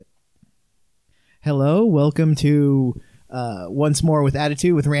Hello, welcome to Once More with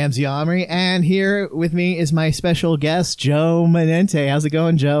Attitude with Ramsey Omri, and here with me is my special guest, Joe Manente. How's it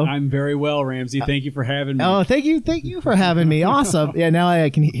going, Joe? I'm very well, Ramsey. Thank you for having me. Oh, thank you for having me. Awesome. Yeah, now I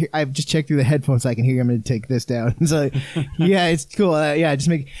can hear. I've just checked through the headphones, so I can hear you. I'm going to take this down. So, yeah, it's cool. Just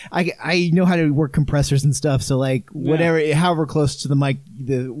make. I know how to work compressors and stuff. So, like, whatever, however close to the mic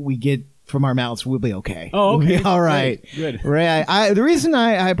we get from our mouths, we'll be okay. Oh, okay. We'll be all right. Good. Right. The reason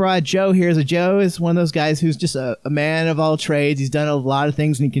I brought Joe here is that Joe is one of those guys who's just a man of all trades. He's done a lot of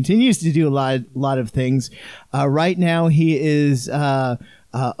things, and he continues to do a lot of things. Right now, he is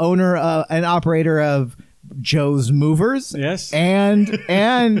owner and operator of Joe's Movers. Yes. And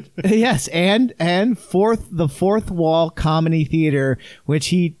yes, and the Fourth Wall Comedy Theater, which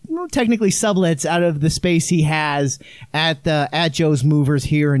he technically sublets out of the space he has at Joe's Movers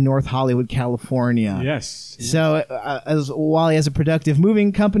here in North Hollywood, California. Yes. So while he has a productive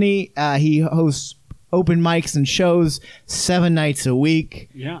moving company, he hosts open mics and shows 7 nights a week.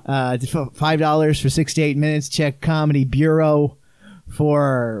 Yeah. $5 for 6 to 8 minutes. Check Comedy Bureau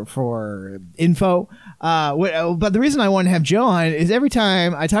for info. But the reason I want to have Joe on is every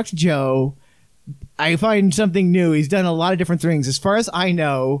time I talk to Joe, I find something new. He's done a lot of different things. As far as I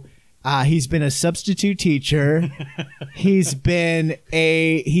know, he's been a substitute teacher. He's acted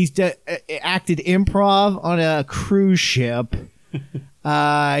improv on a cruise ship.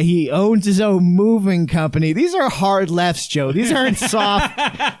 He owns his own moving company. These are hard lefts, Joe. These aren't soft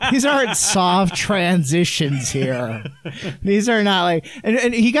transitions here. These are not like,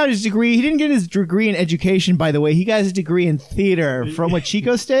 and he got his degree. He didn't get his degree in education, by the way. He got his degree in theater from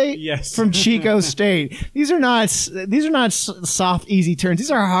Chico State? Yes. From Chico State. These are not soft, easy turns.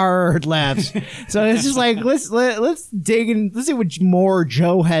 These are hard lefts. So it's just like, let's dig in. Let's see what more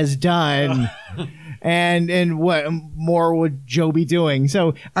Joe has done. And what more would Joe be doing?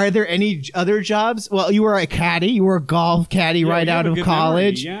 So, are there any other jobs? Well, you were a caddy. You were a golf caddy right out of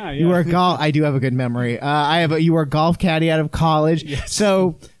college. Yeah. You were a golf. I do have a good memory. You were a golf caddy out of college. Yes.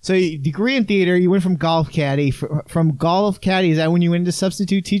 So degree in theater. You went from golf caddy. From golf caddy, is that when you went into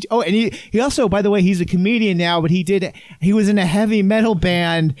substitute teach? Oh, and he also, by the way, he's a comedian now. But he was in a heavy metal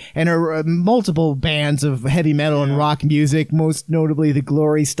band and multiple bands of heavy metal and rock music. Most notably, the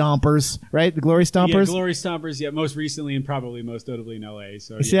Glory Stompers. Right, the Glory Stompers. Yeah, Glory Stompers. Yeah, most recently and probably most notably in L.A.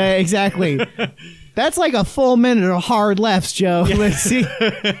 So yeah, exactly. That's like a full minute of hard lefts, Joe. Yeah. Let's see,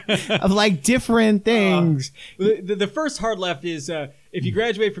 of like different things. The first hard left is if you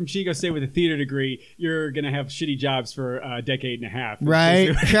graduate from Chico State with a theater degree, you're going to have shitty jobs for a decade and a half.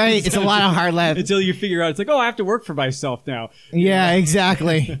 Right. It's a lot of hard left. Until you figure out, it's like, oh, I have to work for myself now. Yeah,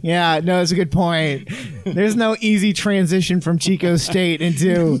 exactly. Yeah, no, it's a good point. There's no easy transition from Chico State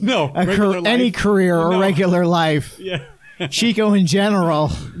into any career or regular life. Yeah. Chico in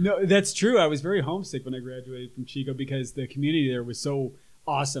general. No, that's true. I was very homesick when I graduated from Chico because the community there was so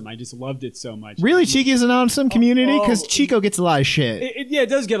awesome. I just loved it so much. Really? Chico's an awesome community? Because Chico gets a lot of shit. It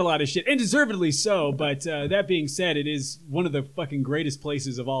does get a lot of shit, and deservedly so. But that being said, it is one of the fucking greatest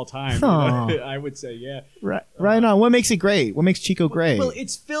places of all time. I would say, yeah. Right on. What makes it great? What makes Chico great? Well,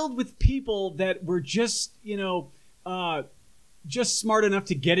 it's filled with people that were just, just smart enough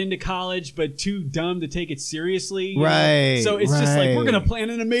to get into college, but too dumb to take it seriously. Right. So it's just like, we're going to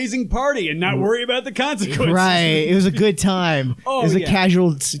plan an amazing party and not worry about the consequences. Right. It was a good time. It was a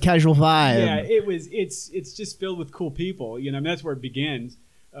casual vibe. Yeah, it was. It's just filled with cool people. That's where it begins.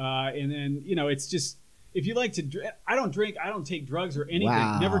 And then, it's just, if you like to drink, I don't drink, I don't take drugs or anything.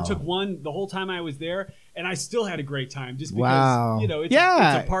 Wow. Never took one the whole time I was there. And I still had a great time just because, it's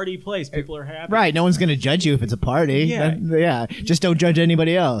a party place. People are happy. Right. No one's going to judge you if it's a party. Yeah. Just don't judge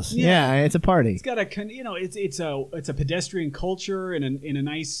anybody else. Yeah. It's a party. It's got it's a pedestrian culture in a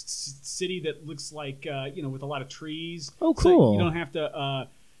nice city that looks like, with a lot of trees. Oh, cool. So you don't have to,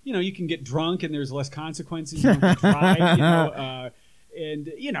 you can get drunk and there's less consequences. You don't have to drive, and,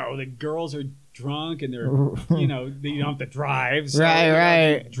 the girls are drunk and they're, they don't have to drive. So,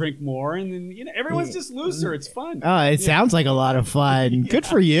 right. Drink more. And then, everyone's just looser. It's fun. Oh, it sounds like a lot of fun. Good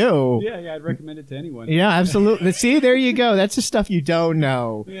for you. Yeah. I'd recommend it to anyone. Yeah, absolutely. See, there you go. That's the stuff you don't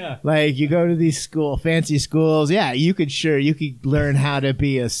know. Yeah. Like you go to these fancy schools. Yeah, you could learn how to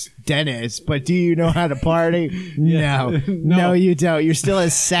be a dentist, but do you know how to party? No, you don't. You're still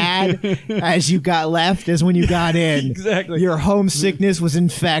as sad as you got left as when you got in. Exactly. Your homesickness was in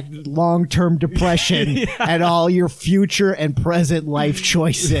fact long-term depression at all your future and present life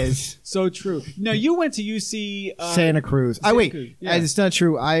choices. So true. Now, you went to UC... Santa Cruz. It's not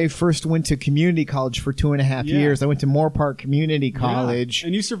true. I first went to community college for 2.5 years. I went to Moore Park Community College.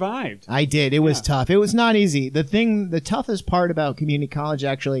 And you survived. I did. It was tough. It was not easy. The toughest part about community college,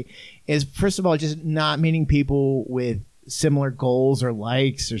 actually, is first of all just not meeting people with similar goals or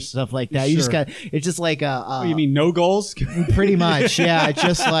likes or stuff like that. You just got, it's just like you mean no goals? Pretty much, yeah.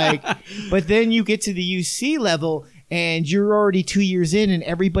 Just like, but then you get to the UC level and you're already 2 years in and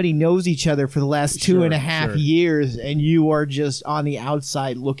everybody knows each other for the last two and a half years, and you are just on the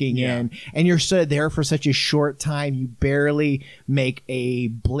outside looking in, and you're so there for such a short time, you barely make a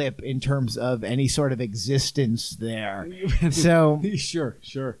blip in terms of any sort of existence there. So sure.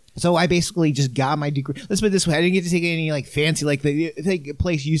 So I basically just got my degree. Let's put it this way: I didn't get to take any like fancy, like the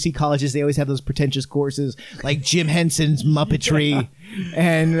place UC colleges. They always have those pretentious courses like Jim Henson's Muppetry,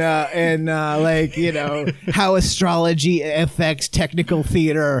 and like, you know, how astrology affects technical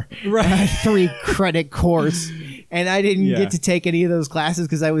theater, 3-credit course. And I didn't get to take any of those classes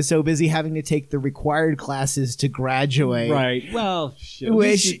because I was so busy having to take the required classes to graduate. Right. Well, shit.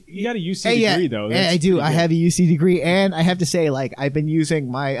 You got a UC degree, though. I do. I have a UC degree. And I have to say, like, I've been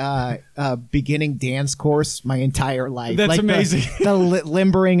using my beginning dance course my entire life. That's like amazing. The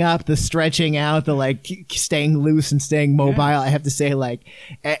limbering up, the stretching out, the, like, staying loose and staying mobile. I have to say, like,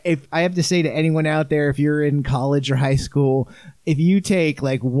 if I have to say to anyone out there, if you're in college or high school, if you take,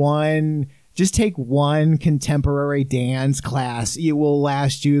 like, just take one contemporary dance class. It will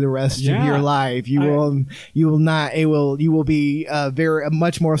last you the rest of your life. You will be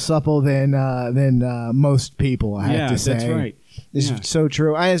much more supple than most people. I have to say. That's right. It's so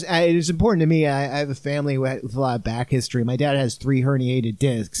true. It's important to me. I have a family with a lot of back history. My dad has 3 herniated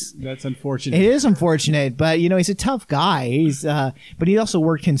discs. That's unfortunate. It is unfortunate, but you know, he's a tough guy. But he also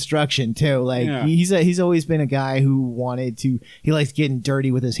worked construction too. Like he's always been a guy who he likes getting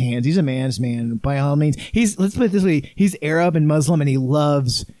dirty with his hands. He's a man's man by all means. Let's put it this way: he's Arab and Muslim, and he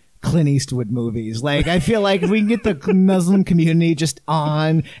loves Clint Eastwood movies. Like, I feel like if we can get the Muslim community just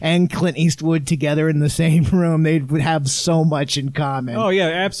on and Clint Eastwood together in the same room, they would have so much in common. Oh yeah,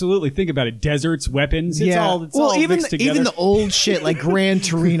 absolutely. Think about it: deserts, weapons. It's all mixed together. Even the old shit like Gran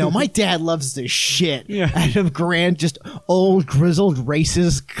Torino. My dad loves the shit out of just old grizzled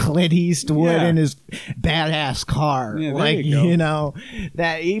racist Clint Eastwood in his badass car. Yeah, like, you know,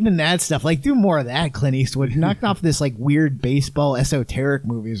 that stuff. Like, do more of that, Clint Eastwood. Knock off this like weird baseball esoteric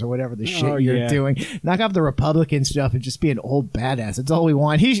movies or whatever the shit you're doing. Knock off the Republican stuff and just be an old badass. That's all we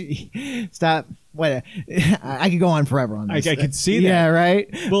want. Stop. What? I could go on forever on this. I could see that. Yeah, right?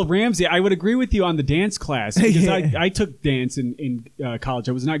 Well, Ramsey, I would agree with you on the dance class because I took dance in college.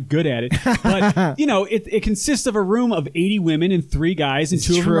 I was not good at it. But, you know, it consists of a room of 80 women and 3 guys, and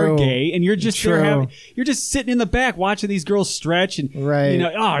 2 of them are gay. And you're just you're just sitting in the back watching these girls stretch. And, you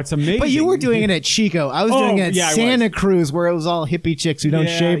know, it's amazing. But you were doing it at Chico. I was doing it at Santa Cruz, where it was all hippie chicks who don't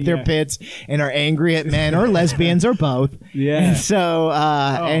shave their pits and are angry at men or lesbians or both. And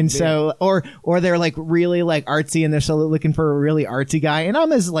so, or they're like really like artsy and they're so looking for a really artsy guy, and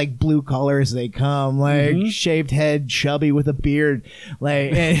I'm as like blue collar as they come, like shaved head, chubby with a beard,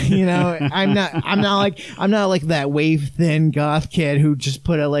 like, and, you know, I'm not like that wave thin goth kid who just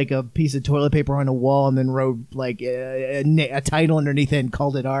put a piece of toilet paper on a wall and then wrote like a title underneath it and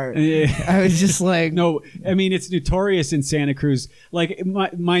called it art. I was just like, no, I mean, it's notorious in Santa Cruz. Like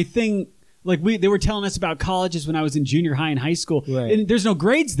my thing. Like they were telling us about colleges when I was in junior high and high school, and there's no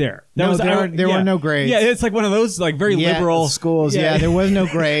grades there. There were no grades. Yeah, it's like one of those like very liberal schools. Yeah, there was no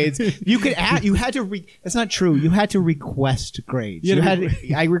grades. You could you had to. That's not true. You had to request grades.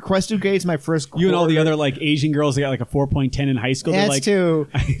 I requested grades my first quarter. You and all the other like Asian girls that got like a 4.10 in high school. That's like, too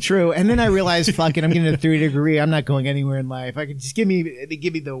true. And then I realized, fuck it, I'm getting a 3 degree. I'm not going anywhere in life. I could just give me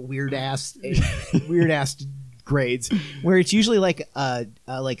the weird ass grades, where it's usually like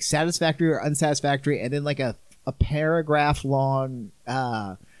satisfactory or unsatisfactory, and then like a paragraph long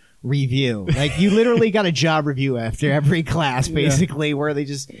review. Like, you literally got a job review after every class, basically, where they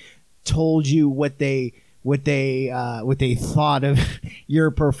just told you what they thought of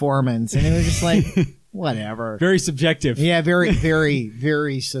your performance, and it was just like whatever. Very subjective. Yeah, very, very,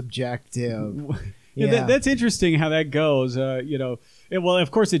 very subjective. Yeah, that's interesting how that goes. You know, well,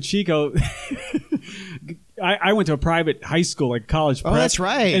 of course, at Chico. I went to a private high school, like college prep. Oh, that's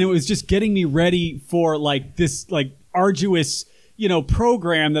right. And it was just getting me ready for like this like arduous, you know,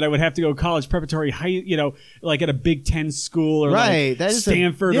 program that I would have to go college preparatory high, you know, like at a Big Ten school or like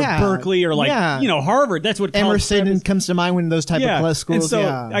Stanford or Berkeley or like, you know, Harvard. That's what Emerson comes to mind when those type of schools. And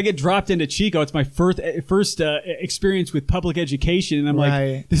so I get dropped into Chico. It's my first experience with public education. And I'm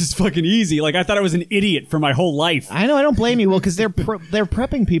like, this is fucking easy. Like, I thought I was an idiot for my whole life. I know. I don't blame you. Well, because they're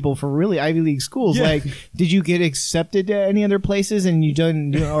prepping people for really Ivy League schools. Yeah. Like, did you get accepted to any other places and you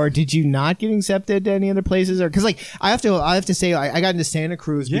didn't, or did you not get accepted to any other places? Or because like I have to say, I got into Santa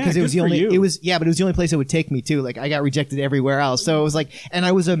Cruz Yeah, because it was good the for only. you. It was but it was the only place it would take me to. Like I got rejected everywhere else, so it was like, and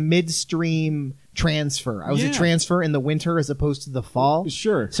I was a midstream transfer. I was a transfer in the winter as opposed to the fall.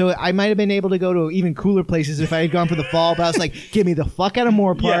 Sure. So I might have been able to go to even cooler places if I had gone for the fall. But I was like, get me the fuck out of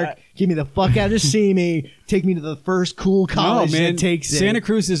Moore Park. Yeah. Get me the fuck out of Simi. Take me to the first cool college that takes it. Santa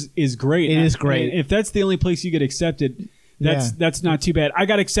Cruz is great. It is great. I mean, if that's the only place you get accepted, that's not too bad. I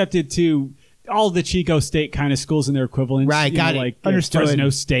got accepted to all the Chico State kind of schools and their equivalents. Right, got it. Like Understood. Fresno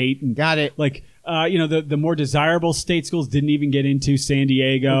State. And Got it. Like, the more desirable state schools didn't even get into San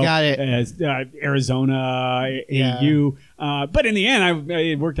Diego. Got it. Arizona, AU. But in the end,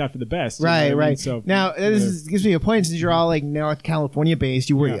 it worked out for the best. Right. I mean? So now this gives me a point since you're all like North California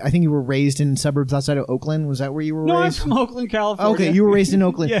based. You were, I think you were raised in suburbs outside of Oakland. Was that where you were No, raised? I'm from Oakland, California. Okay, you were raised in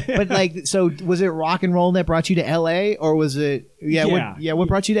Oakland. Yeah. But like, so was it rock and roll that brought you to LA, or was it? What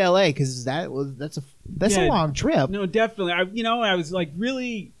brought you to LA? Because that's a long trip. No, definitely. I was like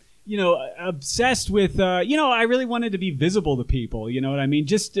really, obsessed with, I really wanted to be visible to people. You know what I mean?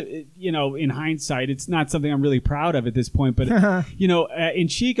 Just, in hindsight, it's not something I'm really proud of at this point. But, in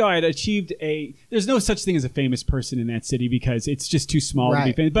Chico, I had achieved there's no such thing as a famous person in that city because it's just too small to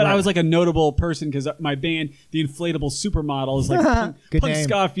be famous. But I was like a notable person because my band, the Inflatable Supermodel, is like punk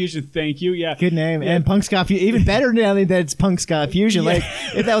ska fusion. Thank you. Yeah. Good name. And punk ska fusion. Even better now that it's punk ska fusion. Like,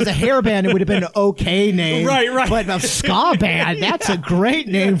 if that was a hair band, it would have been an okay name. Right. But a ska band, that's a great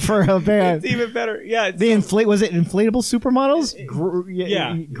name for a band. It's even better. Yeah. Was it Inflatable Supermodels?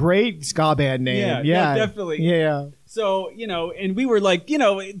 Yeah. Great ska band name. Yeah, definitely. Yeah. So, and we were like,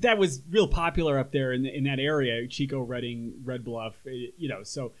 that was real popular up there in that area, Chico, Redding, Red Bluff,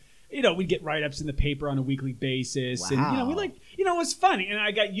 so, we'd get write-ups in the paper on a weekly basis. Wow. And, it was fun. And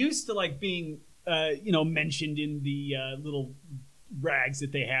I got used to like being, mentioned in the little rags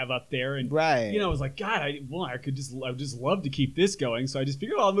that they have up there, and I was like, God, I would just love to keep this going. So I just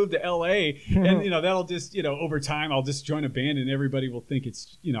figured, I'll move to LA, and that'll just over time I'll just join a band, and everybody will think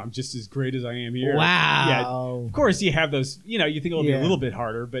it's I'm just as great as I am here. Wow. Yeah. Of course, you have those. You think it'll be a little bit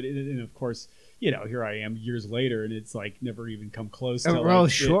harder, but and of course. Here I am years later, and it's like never even come close to.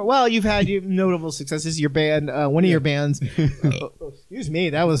 Sure. Well, you've had notable successes. Your band, one of your bands. Excuse me,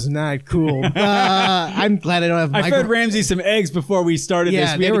 that was not cool. I'm glad I don't have. I fed Ramsey some eggs before we started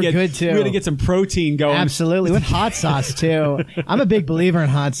this. They were good too. We had to get some protein going. Absolutely, with hot sauce too. I'm a big believer in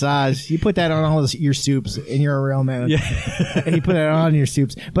hot sauce. You put that on all your soups, and you're a real man. Yeah, and you put that on your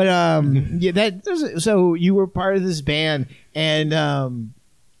soups. But so you were part of this band, and.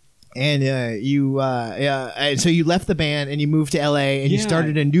 So you left the band and you moved to LA and you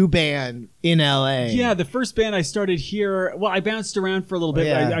started a new band in LA. Yeah, the first band I started here. Well, I bounced around for a little bit.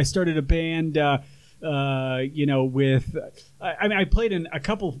 Yeah. I started a band, with. I played in a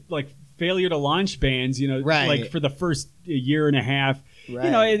couple like failure to launch bands. Like for the first year and a half. Right.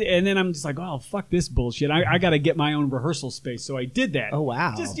 And then I'm just like, oh, fuck this bullshit. I got to get my own rehearsal space. So I did that. Oh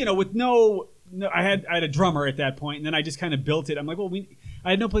wow. Just with no. I had a drummer at that point, and then I just kind of built it. I'm like, well, I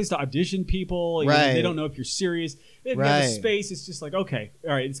had no place to audition people. They don't know if you're serious. If you have a space, it's just like, okay,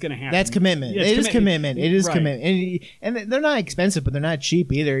 all right, it's going to happen. That's commitment. Yeah, it is commitment. It is commitment. And they're not expensive, but they're not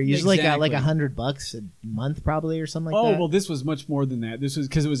cheap either. Usually got like $100 a month probably or something like that. Oh, well, this was much more than that. This was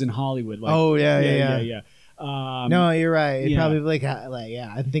because it was in Hollywood. Like, yeah. No, you're right. It probably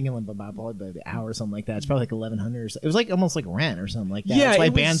I'm thinking about probably an hour or something like that. It's probably like $1,100. It was like almost like rent or something like that. Yeah, that's why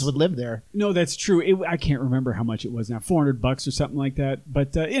bands would live there. No, that's true. I can't remember how much it was now, $400 or something like that.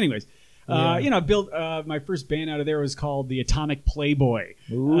 But anyways, I built my first band out of there was called the Atomic Playboy.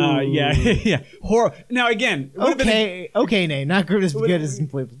 Yeah. Horror. Now again, okay name, not good as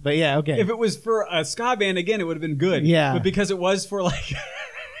Playboy, but yeah, okay. If it was for a ska band, again, it would have been good. Yeah, but because it was for like.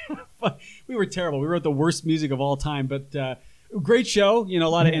 We were terrible. We wrote the worst music of all time, but great show. A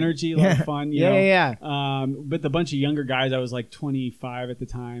lot of energy, a lot of fun. Yeah. But the bunch of younger guys, I was like 25 at the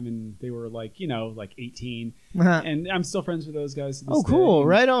time, and they were like 18. And I'm still friends with those guys. Oh, cool!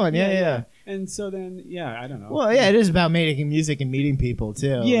 Right on. Yeah. And so then, I don't know. Well, yeah, it is about making music and meeting people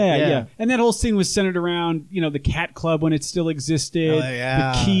too. Yeah. And that whole scene was centered around the Cat Club when it still existed,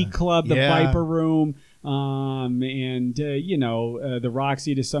 the Key Club, the Viper Room. The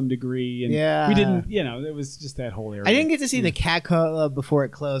Roxy to some degree, and we didn't, it was just that whole area. I didn't get to see the Cat Club before it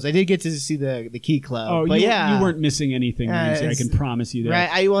closed. I did get to see the Key Club. Oh, but you weren't missing anything, Ramsey, I can promise you that.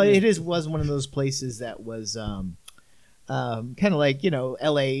 Right. It was one of those places that was kind of like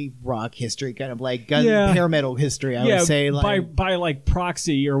L.A. rock history, kind of like hair metal history. I would say by like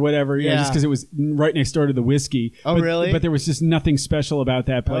proxy or whatever. Just because it was right next door to the whiskey. Oh, really? But there was just nothing special about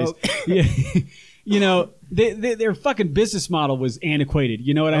that place. Oh. Yeah. you know, their fucking business model was antiquated.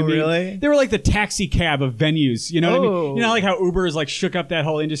 You know what I mean? Really? They were like the taxi cab of venues. You know what I mean? Oh. You know, like how Uber has like shook up that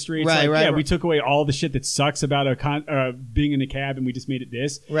whole industry. It's Right, like, right, yeah, right. we took away all the shit that sucks about being in a cab, and we just made it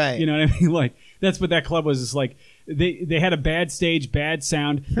this. Right. You know what I mean? Like that's what that club was. It's like they had a bad stage, bad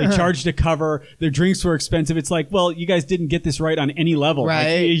sound. They charged a cover. Their drinks were expensive. It's like, well, you guys didn't get this right on any level.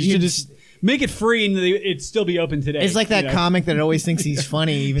 Right. Like, you should just make it free and it'd still be open today. It's like that you know? comic that always thinks he's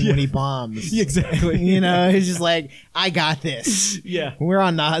funny even when he bombs. Exactly. You know, he's just like, I got this. Yeah. We're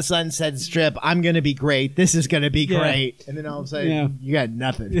on the Sunset Strip. I'm going to be great. This is going to be Yeah. great. And then all of a sudden, Yeah. you got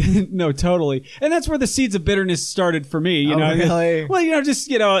nothing. No, totally. And that's where the seeds of bitterness started for me. You Oh, know, really? Well, you know, just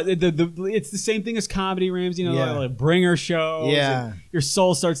you know, it's the same thing as comedy, Rams. You know, Yeah. like bringer shows. Yeah. and your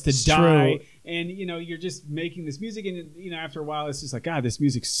soul starts to It's die. true. And you know you're just making this music, and you know after a while it's just like, God, this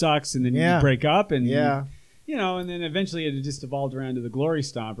music sucks, and then Yeah. you break up, and Yeah. you know, and then eventually it just evolved around to the Glory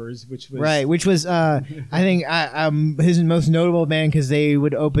Stompers, which was Right, which was, I think, his most notable band because they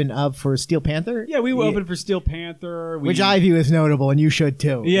would open up for Steel Panther. Yeah, we opened for Steel Panther, Which I view as notable, and you should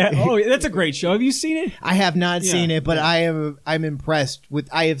too. Yeah, oh, that's a great show. Have you seen it? I have not Yeah. seen it, but I'm impressed with.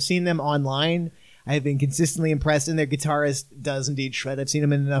 I have seen them online. I have been consistently impressed, and their guitarist does indeed shred. I've seen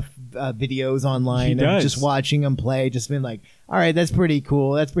him in enough videos online. He does. Just watching him play, just been like, all right, that's pretty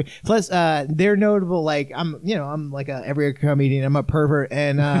cool. That's pretty. Plus, they're notable. Like I'm like every comedian. I'm a pervert,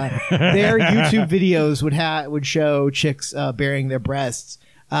 and their YouTube videos would show chicks baring their breasts.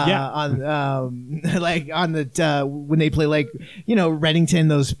 On like on the when they play like Reddington,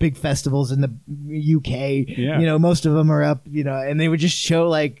 those big festivals in the UK. Yeah. Most of them are up. And they would just show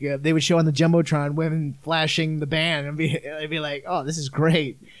like they would show on the jumbotron women flashing the band, and I'd be like, oh, this is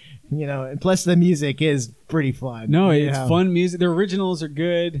great. And plus the music is pretty fun. No, it's fun music. The originals are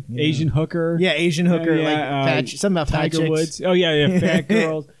good. Yeah. Asian Hooker. Yeah, Asian Hooker. Yeah, like something about fat Tiger chicks. Woods. Oh yeah, fat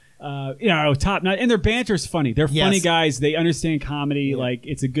girls. Top notch, and their banter's funny. They're funny Yes. guys. They understand comedy. Like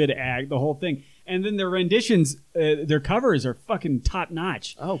it's a good act, the whole thing. And then their renditions, their covers are fucking top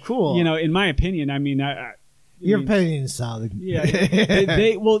notch. Oh, cool. In my opinion, I mean, Your opinion is solid. yeah,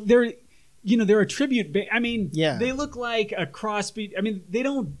 they're a tribute. I mean, Yeah. they look like a crossbeat. I mean,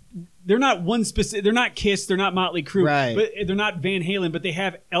 they're not one specific. They're not Kiss. They're not Motley Crue. Right. But they're not Van Halen. But they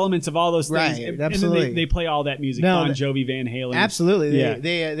have elements of all those things. Right, And absolutely. then they play all that music. No, Bon Jovi, Van Halen. Absolutely. Yeah.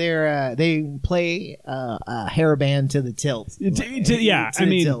 They play a hair band to the tilt. Yeah, To I the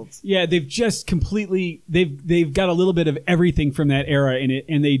mean, tilt. yeah, they've just completely they've got a little bit of everything from that era in it,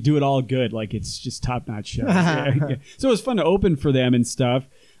 and they do it all good. Like it's just top notch show. Yeah. So it was fun to open for them and stuff.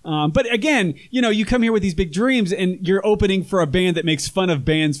 But again, you come here with these big dreams, and you're opening for a band that makes fun of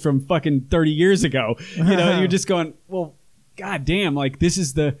bands from fucking 30 years ago. You're just going, well, god damn, like this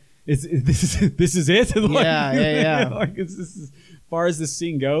is it. Like, Yeah. Like this is as far as the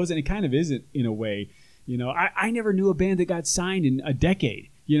scene goes, and it kind of isn't in a way. I never knew a band that got signed in a decade.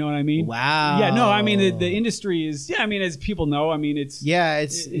 You know what I mean? Wow. Yeah, no, I mean the industry is. Yeah, I mean as people know, I mean it's. Yeah,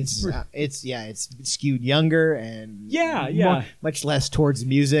 it's skewed younger and much less towards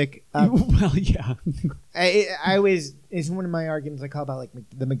music. Well, yeah. It's one of my arguments I call about like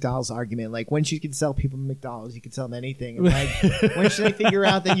the McDonald's argument. Like once you can sell people McDonald's, you can sell them anything. And like once they figure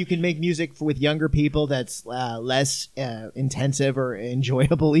out that you can make music with younger people that's less intensive or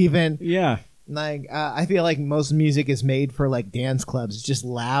enjoyable, even. Yeah. Like I feel like most music is made for like dance clubs. It's just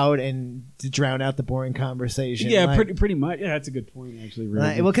loud and to drown out the boring conversation. Yeah, like, pretty much. Yeah, that's a good point, actually.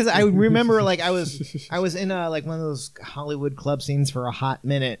 Really. well, because I remember like I was in like one of those Hollywood club scenes for a hot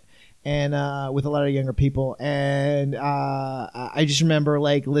minute, and with a lot of younger people, and I just remember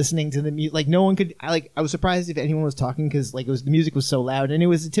like listening to the music. Like no one could. I was surprised if anyone was talking because like the music was so loud, and it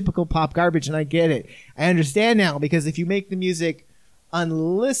was a typical pop garbage. And I get it. I understand now because if you make the music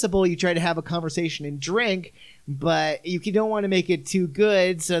unlistenable, you try to have a conversation and drink, but you don't want to make it too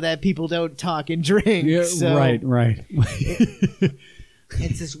good so that people don't talk and drink. Yeah, so right.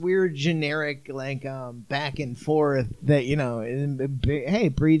 it's this weird generic like back and forth that hey,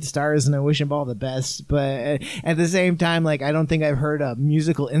 breed stars and I wish them all the best, but at the same time, like I don't think I've heard a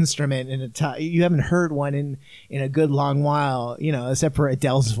musical instrument you haven't heard one in a good long while, except for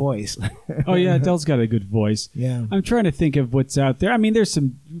Adele's voice. Oh yeah, Adele's got a good voice. Yeah, I'm trying to think of what's out there. I mean, there's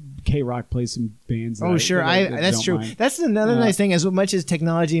some K-Rock plays some bands. Oh sure, that's true. Mind. That's another nice thing. As much as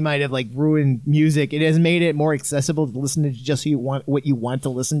technology might have like ruined music, it has made it more accessible to listen to just what you want to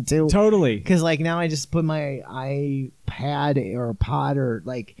listen to. Totally. Because like now I just put my iPod pad or a pod or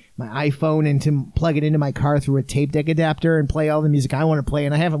like my iPhone and to plug it into my car through a tape deck adapter and play all the music I want to play.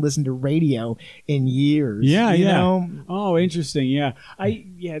 And I haven't listened to radio in years. Yeah, you yeah. know? Oh, interesting. Yeah,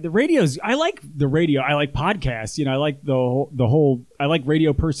 the radios. I like the radio. I like podcasts. You know, I like the whole. I like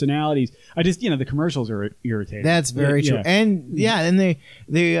radio personalities. I just the commercials are irritating. That's very true. Yeah. And and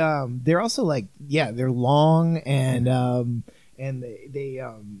they're also like they're long and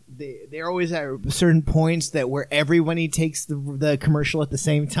they're always at certain points that where everybody takes the commercial at the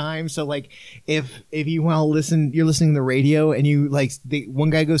same time. So like if you want to listen, you're listening to the radio and you like one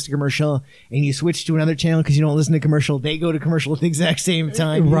guy goes to commercial and you switch to another channel because you don't listen to commercial, they go to commercial at the exact same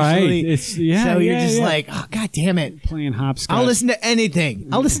time. Right. Usually. It's so you're just like, oh god damn it, playing hopscotch. I'll listen to anything.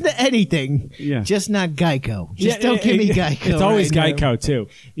 I'll listen to anything. Yeah. Just not Geico. Just don't give me Geico. It's always right Geico now. too.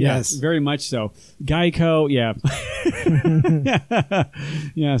 Yeah, Yes. very much so. Geico. Yeah.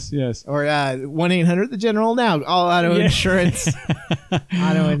 Yes. Or 1-800 the General now. All auto insurance,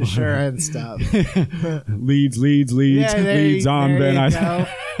 auto insurance stuff. leads on there Ben. you go.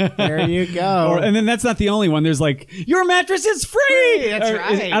 There you go. And then that's not the only one. There's like your mattress is free. That's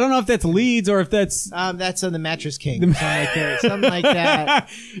right. I don't know if that's Leeds or if that's that's on the Mattress King. Something like that.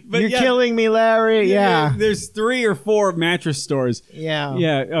 But You're killing me, Larry. Yeah. There's 3 or 4 mattress stores. Yeah.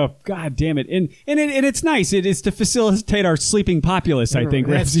 Yeah. Oh god damn it. And it's nice. It is to facilitate our sleeping populace. I think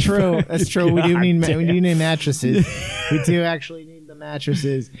that's Ramsey. true. That's true. We do God need damn. mattresses. We do actually need the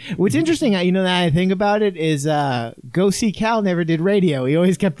mattresses. What's interesting, that I think about it is, Go See Cal never did radio. He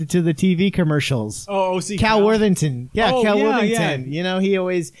always kept it to the TV commercials. Oh, see Cal Worthington. Yeah, Oh, Cal yeah, Worthington. yeah. He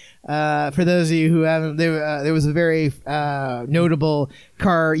always, for those of you who haven't, there was a very notable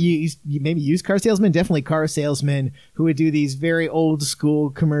maybe used car salesman, definitely car salesman, who would do these very old school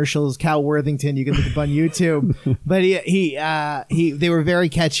commercials. Cal Worthington, you can look up on YouTube. But they were very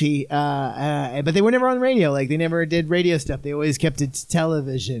catchy, but they were never on radio. Like they never did radio stuff. They always kept it to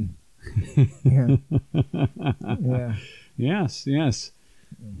television. Yeah. Yeah. Yes.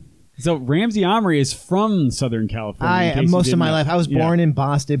 So Ramsey Omri is from Southern California. Most of my life, I was born in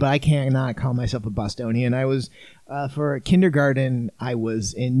Boston, but I cannot call myself a Bostonian. I was for kindergarten. I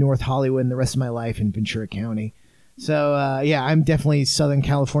was in North Hollywood, and the rest of my life in Ventura County. So I'm definitely Southern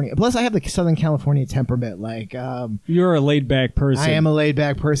California. Plus, I have the Southern California temperament. Like you're a laid back person. I am a laid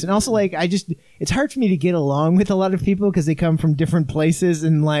back person. Also, like it's hard for me to get along with a lot of people because they come from different places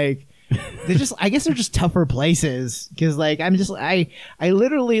and like. I guess they're just tougher places because like I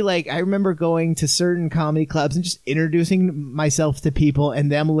literally like I remember going to certain comedy clubs and just introducing myself to people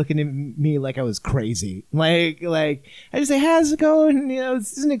and them looking at me like I was crazy. Like I just say, how's it going?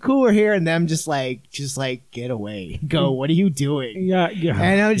 Isn't it cool we're here? And them just like get away, go. What are you doing? Yeah.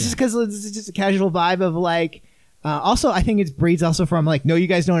 And just because it's just a casual vibe of like. Also, I think it breeds also from like, no, you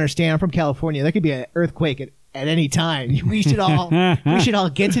guys don't understand. I'm from California. There could be an earthquake at any time. We should all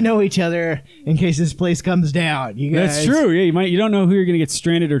get to know each other in case this place comes down. You guys. That's true. Yeah, you don't know who you're going to get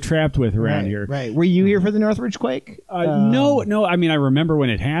stranded or trapped with around here. Right. Were you here for the Northridge quake? No. I mean, I remember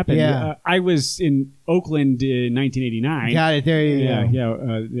when it happened. Yeah. I was in Oakland in 1989. Got it. There you go. Yeah.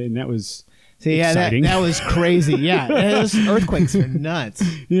 And that was. See, yeah, that was crazy. Yeah, those earthquakes are nuts.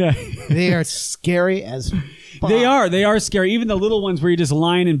 Yeah, they are scary as fuck. They are scary. Even the little ones where you're just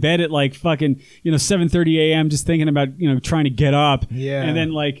lying in bed at like fucking 7:30 a.m. just thinking about trying to get up. Yeah, and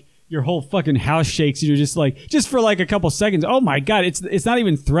then like your whole fucking house shakes. You're just like for like a couple seconds. Oh my god, it's not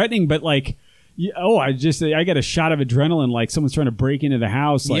even threatening, but like. I got a shot of adrenaline like someone's trying to break into the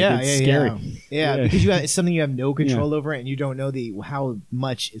house. Like it's scary. Yeah, because it's something you have no control over and you don't know how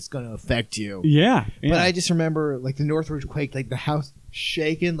much it's going to affect you. Yeah. But I just remember like the Northridge quake, like the house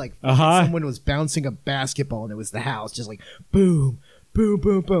shaking, like someone was bouncing a basketball and it was the house just like boom, boom,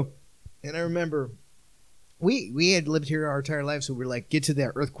 boom, boom. And I remember we had lived here our entire life, so we were like, get to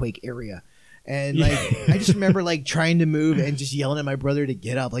that earthquake area. And like I just remember like trying to move and just yelling at my brother to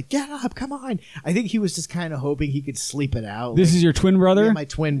get up, like get up, come on. I think he was just kind of hoping he could sleep it out. This is your twin brother? Yeah, my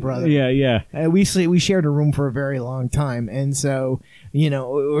twin brother. Yeah. We shared a room for a very long time, and so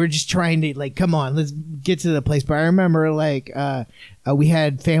we're just trying to like, come on, let's get to the place. But I remember like we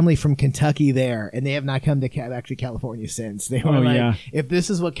had family from Kentucky there, and they have not come to back to California since. They were if this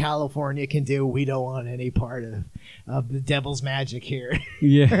is what California can do, we don't want any part of the devil's magic here.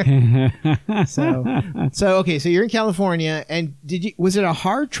 Yeah. So okay, so you're in California, and was it a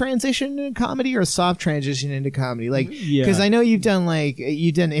hard transition into comedy or a soft transition into comedy? Like, because I know you've done like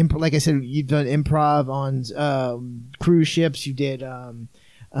I said, you've done improv on cruise ships. You did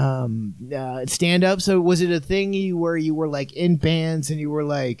stand up. So was it a thing where you were like in bands and you were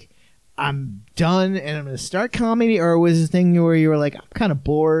like I'm done and I'm going to start comedy, or was it a thing where you were like, I'm kind of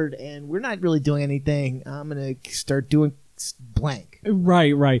bored and we're not really doing anything, I'm going to start doing blank?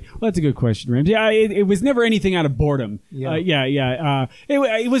 Right. Well, that's a good question, Rams. Yeah, it was never anything out of boredom. Yeah.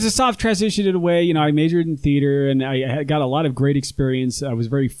 It was a soft transition in a way. I majored in theater, and I got a lot of great experience. I was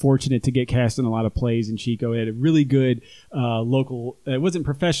very fortunate to get cast in a lot of plays in Chico. It had a really good local. It wasn't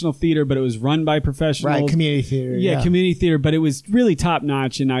professional theater, but it was run by professionals. Right, community theater. Yeah, community theater, but it was really top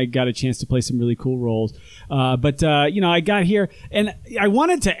notch, and I got a chance to play some really cool roles. But I got here, and I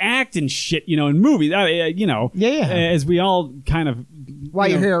wanted to act and shit, in movies. As we all kind of. While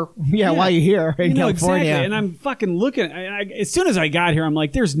you're here in California. Exactly. And I'm fucking looking. As soon as I got here, I'm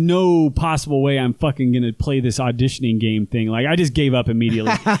like, there's no possible way I'm fucking going to play this auditioning game thing. Like, I just gave up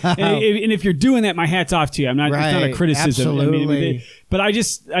immediately. and if you're doing that, my hat's off to you. I'm not. Right. It's not a criticism. Absolutely. But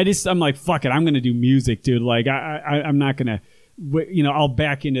I'm like, fuck it. I'm going to do music, dude. Like, I'm not going to. I'll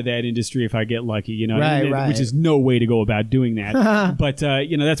back into that industry if I get lucky, right. Which is no way to go about doing that. But,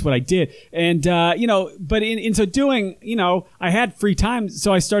 that's what I did. And, but in so doing, I had free time.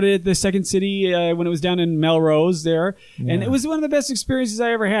 So I started at the Second City when it was down in Melrose there. Yeah. And it was one of the best experiences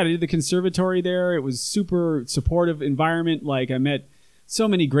I ever had. I did the conservatory there. It was super supportive environment. Like, I met so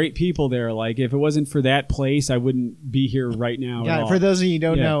many great people there. Like, if it wasn't for that place, I wouldn't be here right now. Yeah, for those of you who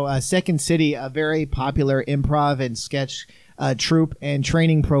don't know, Second City, a very popular improv and sketch troupe and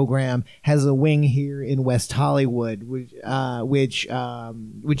training program, has a wing here in West Hollywood, which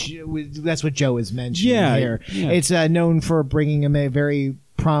that's what Joe is mentioning here. Yeah. It's known for bringing in a very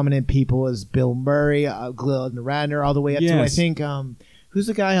prominent people as Bill Murray, Glenn Radner, all the way up to, I think, who's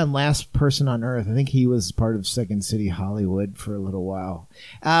the guy on Last Person on Earth? I think he was part of Second City Hollywood for a little while.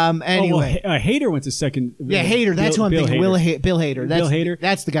 Anyway. Hader went to Second. Yeah, Hader. That's who I'm thinking. Bill Hader. Bill Hader.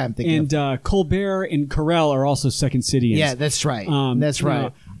 That's the guy I'm thinking of. And Colbert and Carell are also Second Cityans. Yeah, that's right. That's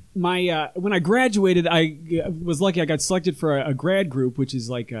right. When I graduated, I was lucky. I got selected for a grad group, which is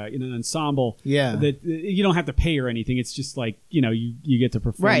like in an ensemble. Yeah, that you don't have to pay or anything. It's just like you get to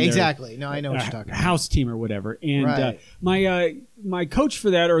perform. Right, exactly. No, I know what you're talking about. House team or whatever. And my coach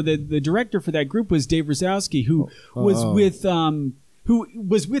for that, or the director for that group, was Dave Rosowski, who was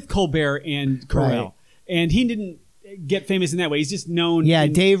with Colbert and Carell, right. And he didn't get famous in that way. He's just known. Yeah,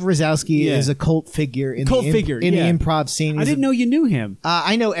 Dave Rosowski is a cult figure in the improv scene. I didn't know you knew him.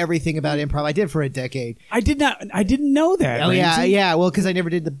 I know everything about improv. I did for a decade. I didn't know that. Oh Ramsey. yeah. Well, because I never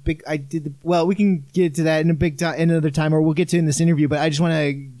did well, we can get to that in another time, or we'll get to in this interview. But I just want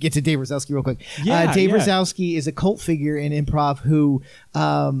to get to Dave Rosowski real quick. Dave Rosowski is a cult figure in improv who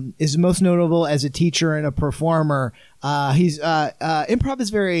is most notable as a teacher and a performer. Improv is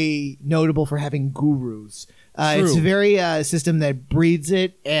very notable for having gurus. It's a very system that breeds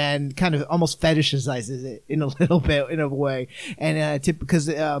it and kind of almost fetishizes it in a little bit, in a way. And because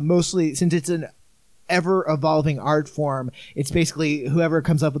mostly, since it's an ever-evolving art form, it's basically whoever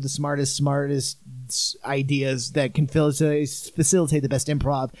comes up with the smartest ideas that can facilitate the best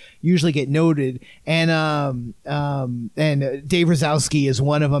improv usually get noted. And Dave Rosowski is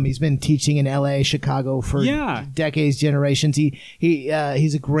one of them. He's been teaching in LA, Chicago for decades, generations.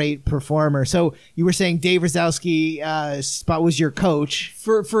 He's a great performer. So you were saying Dave Rosowski was your coach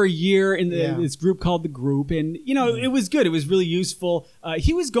for a year in this group called The Group, and it was good. It was really useful.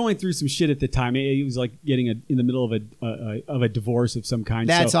 He was going through some shit at the time. He was like getting in the middle of a divorce of some kind.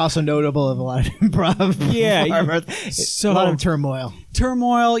 That's also notable of a lot of improv. So a lot of turmoil,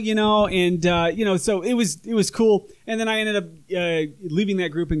 and so it was cool. And then I ended up leaving that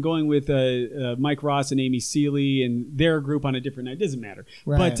group and going with Mike Ross and Amy Seeley and their group on a different night. It doesn't matter.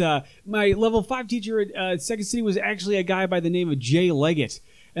 Right. But my level 5 teacher at Second City was actually a guy by the name of Jay Leggett.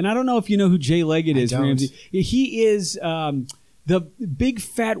 And I don't know if you know who Jay Leggett is, Ramsey. He is the big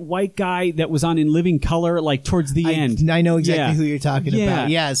fat white guy that was on In Living Color, like towards the end. I know exactly who you're talking about.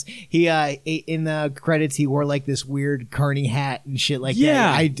 Yes, he in the credits he wore like this weird carny hat and shit like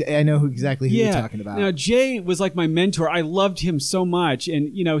that. I know exactly who you're talking about. Now Jay was like my mentor. I loved him so much,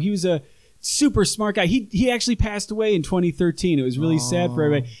 and he was a super smart guy. He actually passed away in 2013. It was really sad for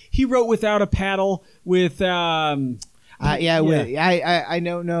everybody. He wrote Without a Paddle with. I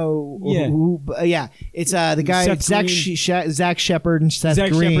don't know who, but it's the guy Zach Shepard and Seth Green.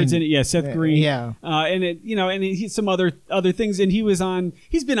 Zach Shepard's in it, Seth Green, and he's some other things, and he's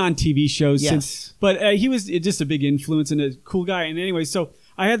been on TV shows since, but he was just a big influence and a cool guy. And anyway, so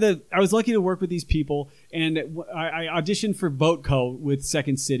I was lucky to work with these people, and I auditioned for Boatco with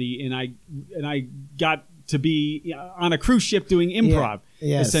Second City, and I got to be on a cruise ship doing improv.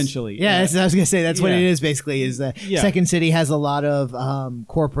 Essentially. I was going to say that's what it is basically, is that Second City has a lot of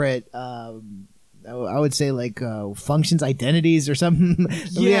corporate I would say like functions, identities, or something.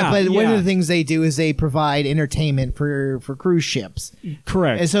 But one of the things they do is they provide entertainment for cruise ships.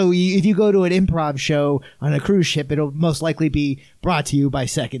 Correct. And so if you go to an improv show on a cruise ship, it'll most likely be brought to you by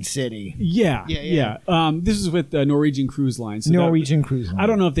Second City. Yeah. This is with Norwegian Cruise Line. So Cruise Line. I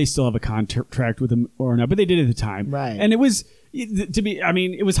don't know if they still have a contract with them or not, but they did at the time. Right. And it was,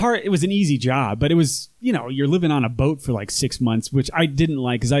 it was hard. It was an easy job, but it was, you're living on a boat for like 6 months, which I didn't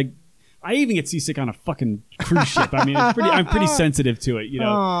like because I even get seasick on a fucking cruise ship. I mean, I'm pretty sensitive to it,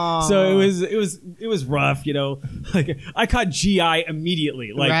 Aww. So it was rough, Like I caught GI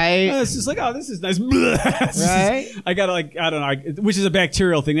immediately. Like it's just like, oh, this is nice. Right. I got I don't know, which is a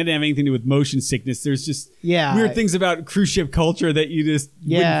bacterial thing. That didn't have anything to do with motion sickness. There's just weird things about cruise ship culture that you just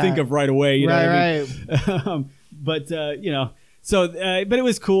wouldn't think of right away. You know what I mean? But So, but it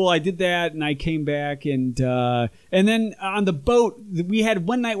was cool. I did that, and I came back, and then on the boat, we had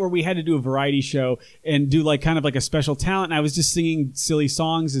one night where we had to do a variety show and do like kind of like a special talent. And I was just singing silly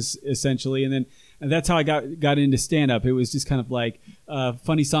songs, essentially, and then that's how I got into stand up. It was just kind of like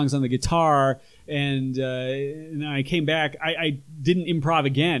funny songs on the guitar, and I came back. I didn't improv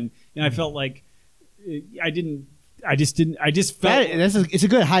again, and I felt like I just felt it's a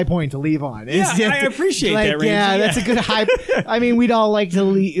good high point to leave on. I appreciate that, Ramsey. Yeah, that's a good high. I mean, we'd all like to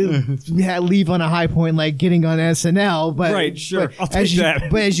leave on a high point, like getting on SNL. But right, sure, but I'll take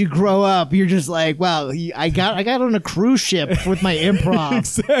that. But as you grow up, you're just like, wow, I got on a cruise ship with my improv.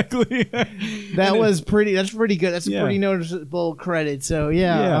 Exactly. That's pretty good. That's a pretty noticeable credit. So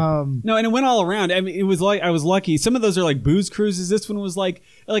yeah. No, and it went all around. I mean, it was like I was lucky. Some of those are like booze cruises. This one was like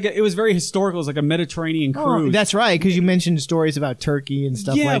it was very historical. It was like a Mediterranean cruise. That's right. Because you mentioned stories about Turkey and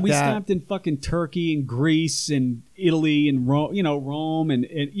stuff like that. Yeah, we stopped in fucking Turkey and Greece and Italy and Rome and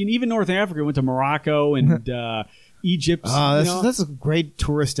even North Africa. Went to Morocco and Egypt. That's a great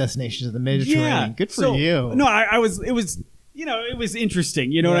tourist destination of the Mediterranean. Yeah, good for you. No, it was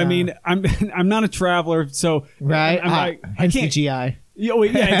interesting. You know what I mean? I'm not a traveler, so right. Hence the GI.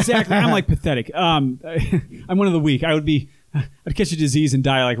 Yeah, exactly. I'm like pathetic. I'm one of the weak. I'd catch a disease and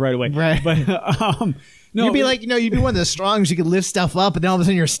die like right away. Right. But no, you'd be like, you'd be one of the strongs. You could lift stuff up, and then all of a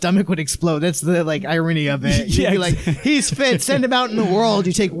sudden your stomach would explode. That's the irony of it. You'd be like, he's fit. Send him out in the world.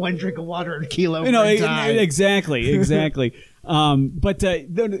 You take one drink of water and a kilo. Exactly. But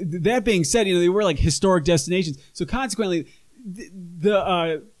that being said, they were like historic destinations. So consequently,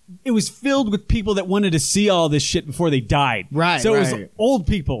 it was filled with people that wanted to see all this shit before they died. Right. So it was old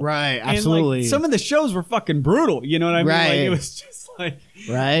people. Right. Absolutely. And some of the shows were fucking brutal. You know what I mean? Right. Like, it was just like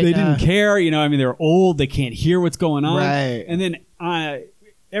right. They didn't care. They're old. They can't hear what's going on. Right. And then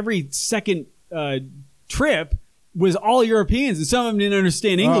every second trip was all Europeans, and some of them didn't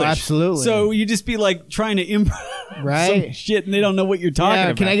understand English. Oh, absolutely. So you just be like trying to improv some shit, and they don't know what you're talking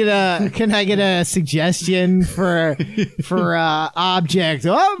about. Can I get a suggestion for object?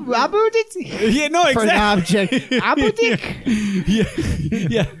 Oh, abudik. Yeah, no, exactly. For an object, abudik.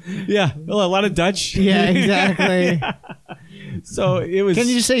 Yeah. Well, a lot of Dutch. Yeah, exactly. Yeah. So it was. Can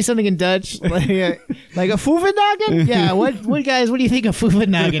you just say something in Dutch, like a Foevendagen? Yeah. What guys? What do you think a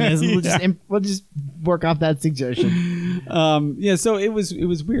Foevendagen is? We'll just work off that suggestion. So it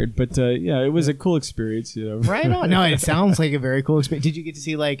was weird, but it was a cool experience. Right on. No, it sounds like a very cool experience. Did you get to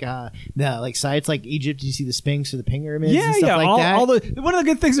see the sites like Egypt? Did you see the Sphinx or the pyramids? Yeah, and stuff like that? One of the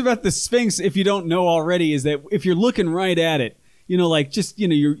good things about the Sphinx, if you don't know already, is that if you're looking right at it.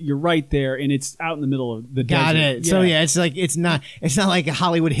 You're right there, and it's out in the middle of the desert. Got it. Yeah. So it's like it's not like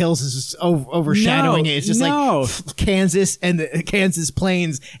Hollywood Hills is just overshadowing it. It's just like Kansas and the Kansas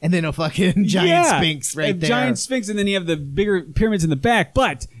plains, and then a fucking giant Sphinx right there. Giant Sphinx, and then you have the bigger pyramids in the back.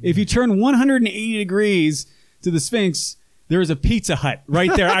 But if you turn 180 degrees to the Sphinx, there is a Pizza Hut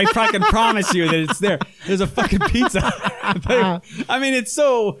right there. I fucking promise you that it's there. There's a fucking Pizza Hut. I mean, it's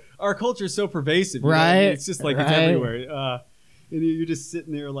our culture is so pervasive, right? It's just like it's everywhere. And you're just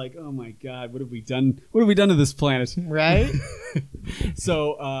sitting there like, oh my God, what have we done? What have we done to this planet? Right.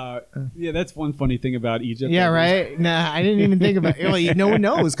 So, that's one funny thing about Egypt. Yeah, right. Nah, I didn't even think about it. Well, no one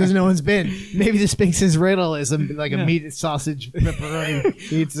knows because no one's been. Maybe the Sphinx's riddle is a meat sausage pepperoni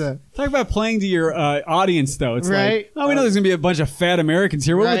pizza. Talk about playing to your audience, though. It's right. Like, we know there's gonna be a bunch of fat Americans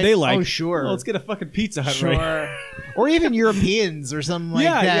here. What would they like? Oh, sure. Well, let's get a fucking Pizza Hut, sure. Right? Or even Europeans or something like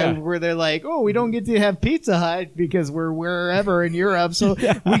that, where they're like, oh, we don't get to have Pizza Hut because we're wherever in Europe, so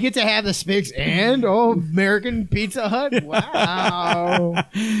we get to have the Sphinx and American Pizza Hut. Wow.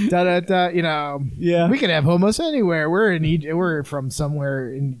 We can have hummus anywhere. We're in Egypt. We're from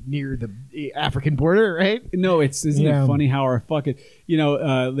somewhere near the African border, right? No, isn't it funny how our fucking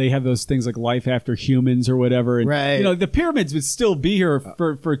they have those things like life after humans or whatever, and right? The pyramids would still be here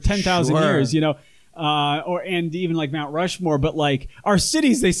for 10,000 years. and even like Mount Rushmore, but like our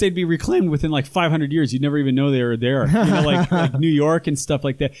cities, they say to be reclaimed within like 500 years. You'd never even know they were there, like New York and stuff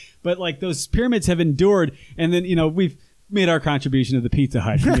like that. But like those pyramids have endured, and then we've made our contribution to the Pizza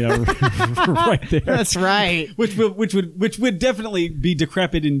Hut, right there. That's right. Which would definitely be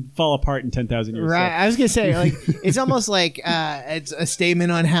decrepit and fall apart in 10,000 years. Right. So. I was gonna say, like, it's almost like it's a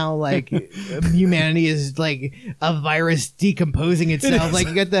statement on how like humanity is like a virus decomposing itself. Like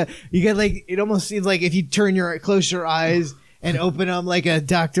you get like it almost seems like if you close your eyes and open them like a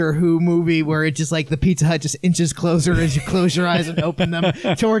Doctor Who movie where it just like the Pizza Hut just inches closer as you close your eyes and open them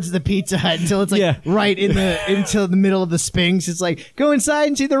towards the Pizza Hut until it's like right into the middle of the Sphinx. It's like, go inside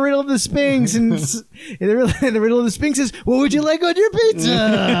and see the riddle of the Sphinx, and the riddle of the Sphinx is, what would you like on your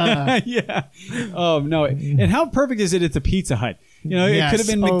pizza? Yeah. Oh no! And how perfect is it at the Pizza Hut? It could have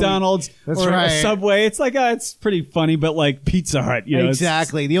been McDonald's or a Subway. It's like, it's pretty funny, but like Pizza Hut,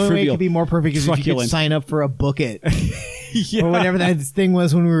 exactly. The only way it could be more perfect is if you could sign up for a book it. Or whatever that thing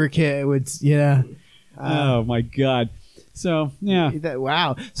was when we were kids. Oh my God. So yeah.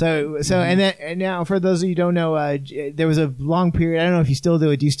 Wow. So and now for those of you who don't know, there was a long period. I don't know if you still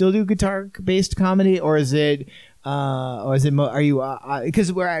do it. Do you still do guitar based comedy, or is it? Are you?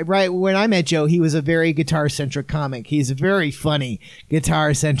 Because when I met Joe, he was a very guitar centric comic. He's a very funny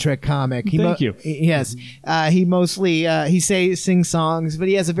guitar centric comic. Thank you. Yes, he mostly sings songs, but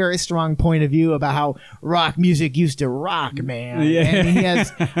he has a very strong point of view about how rock music used to rock, man. Yeah. And he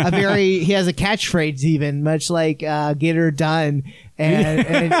has a catchphrase even, much like "Get Her Done."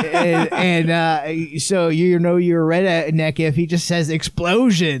 And so you're a redneck if he just says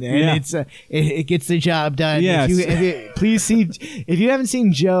explosion, and it gets the job done. Yes. If you haven't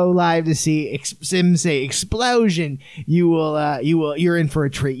seen Joe live to see him say explosion, you're in for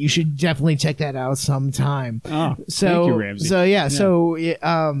a treat. You should definitely check that out sometime. Oh, thank you, Ramsey.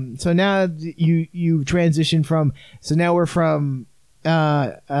 So now you transition from, so now we're from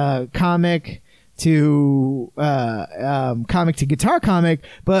comic to comic to guitar comic,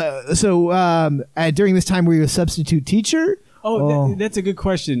 but so during this time were you a substitute teacher? That's a good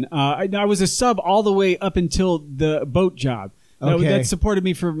question. I was a sub all the way up until the boat job. That supported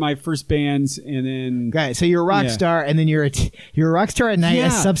me for my first bands, and then okay, so you're a rock star, and then you're a rock star at night,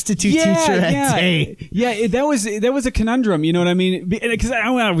 a substitute teacher at day. Yeah, that was a conundrum. You know what I mean? Because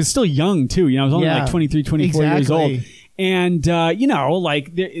I was still young too. I was only like 23, 24 years old. And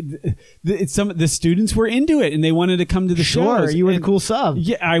like some of the students were into it, and they wanted to come to the shows. You were the cool sub.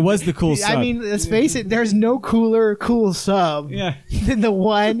 Yeah, I was the cool sub. I mean, let's face it. There's no cooler cool sub than the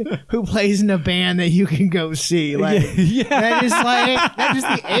one who plays in a band that you can go see. Like, that is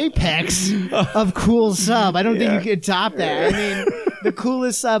the apex of cool sub. I don't think you could top that. I mean, the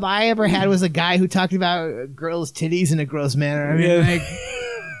coolest sub I ever had was a guy who talked about girls' titties in a gross manner. I mean, like,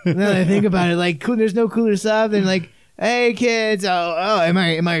 now that I think about it, like, there's no cooler sub than like, hey kids! I'm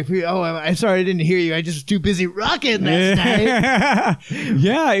sorry I didn't hear you. I just was too busy rocking last night.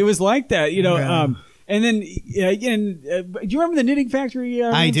 Yeah, it was like that, And then, do you remember the Knitting Factory?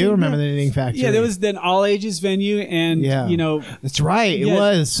 I do remember the Knitting Factory. Yeah, there was an all ages venue, and that's right. It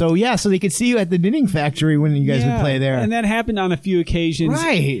was so they could see you at the Knitting Factory when you guys would play there, and that happened on a few occasions.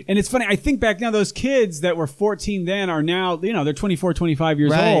 Right. And it's funny. I think back now, those kids that were 14 then are now, they're 24, 25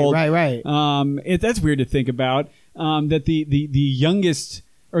 years old. Right. That's weird to think about. That the youngest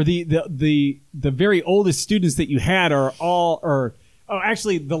or the very oldest students that you had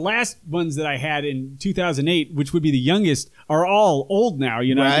actually the last ones that I had in 2008, which would be the youngest, are all old now.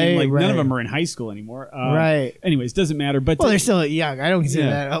 None of them are in high school anymore. Right. Anyways, doesn't matter. But they're still young. I don't consider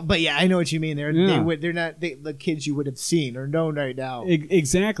that. But I know what you mean. They're not the kids you would have seen or known right now.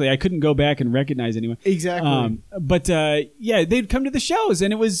 Exactly. I couldn't go back and recognize anyone. Exactly. But they'd come to the shows,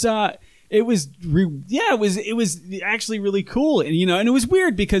 and it was. It was actually really cool, and and it was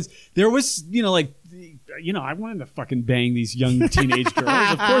weird because there was I wanted to fucking bang these young teenage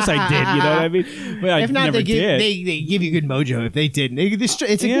girls. Of course I did. You know what I mean? But if not, they give you good mojo. If they didn't, it's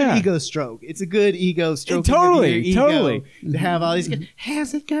a good ego stroke. It's a good ego stroke. Totally. To have all these guys.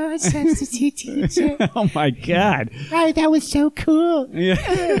 How's it going, substitute teacher? Oh my God! Right, that was so cool. Yeah,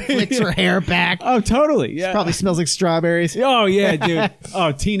 flicks her hair back. Oh, totally. Yeah, probably smells like strawberries. Oh yeah, dude.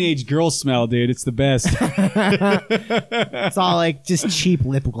 Oh, teenage girl smell, dude. It's the best. It's all like just cheap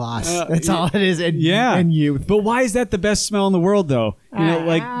lip gloss. That's all it is. And youth. But why is that the best smell in the world, though?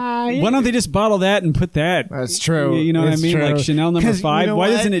 Why don't they just bottle that and put that? That's true. You know what I mean? True. Like Chanel No. 5. Why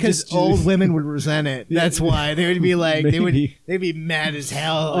doesn't it just? Old women would resent it. That's why they would be like they'd be mad as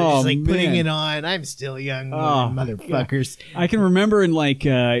hell. Just like putting it on. I'm still young, motherfuckers. I can remember in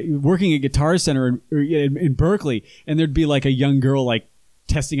working at Guitar Center in Berkeley, and there'd be like a young girl like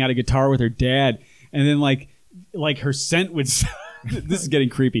testing out a guitar with her dad. and then like her scent would. This is getting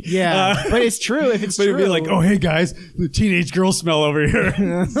creepy. Yeah, but it's true. If it's but true, it'd be like, oh hey guys, the teenage girl smell over here.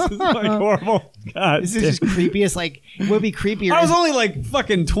 This is like horrible. God, this is just creepy. It's like would be creepier. I was only like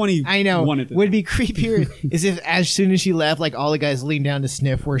fucking 20. I know. Would be creepier is if as soon as she left, like all the guys leaned down to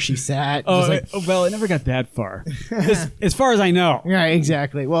sniff where she sat. Oh, like, well, it never got that far, as far as I know. Yeah,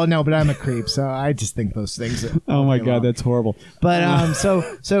 exactly. Well, no, but I'm a creep, so I just think those things. Oh my god, that's horrible. But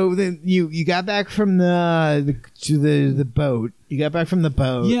so then you got back from the boat. You got back from the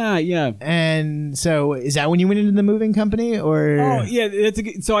boat. Yeah. And so is that when you went into the moving company or? Oh, yeah.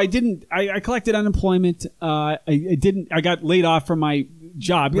 So I didn't, I collected unemployment. I got laid off from my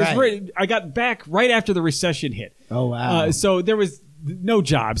job. Right. I got back right after the recession hit. Oh, wow. So there was no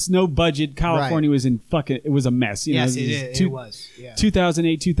jobs, no budget. California was in it was a mess. Yes, it was. Yeah.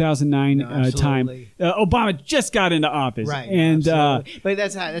 2008, 2009 time. Obama just got into office. Right. And, but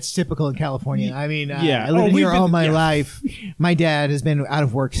that's typical in California. I mean, yeah. I lived here all my life. My dad has been out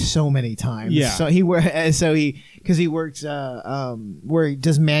of work so many times. Yeah. So he works where he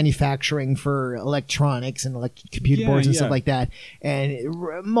does manufacturing for electronics and computer boards and stuff like that.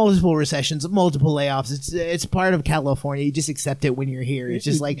 And multiple recessions, multiple layoffs. It's part of California. You just accept it when you're here. It's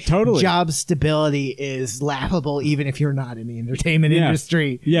just like job stability is laughable even if you're not in the entertainment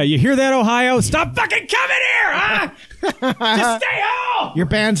industry. Yeah, you hear that, Ohio? Stop fucking coming here, huh? Just stay home. Your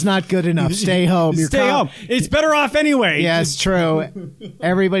band's not good enough. Stay home. Stay home. It's better off anyway. Yeah, it's true.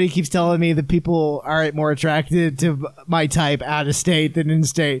 Everybody keeps telling me that people are more attracted to my type out of state than in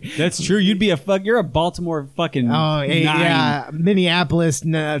state. That's true. You're a Baltimore fucking yeah, Minneapolis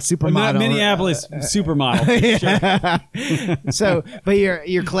supermodel. Not Minneapolis supermodel. Sure. So, but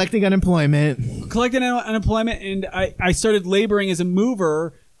you're collecting unemployment. Collecting unemployment, and I started laboring as a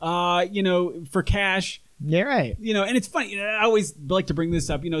mover, for cash. Yeah, right. And it's funny. I always like to bring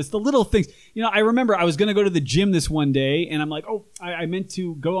this up. It's the little things. I remember I was going to go to the gym this one day, and I'm like, I meant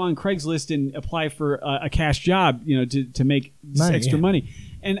to go on Craigslist and apply for a cash job, to make extra money.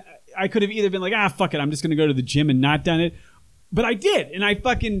 And I could have either been like, fuck it, I'm just going to go to the gym and not done it. But I did, and I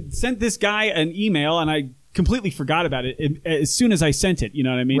fucking sent this guy an email, and I completely forgot about it as soon as I sent it. You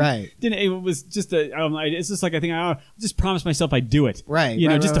know what I mean? Right. It was just it's just like I think I just promised myself I'd do it. Right.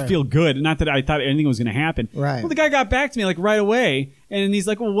 Just to feel good. Not that I thought anything was going to happen. Right. Well, the guy got back to me like right away, and he's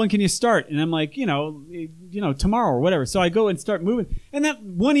like, "Well, when can you start?" And I'm like, tomorrow or whatever. So I go and start moving, and that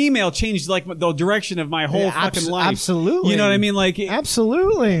one email changed like the direction of my whole fucking life. Absolutely. You know what I mean? Like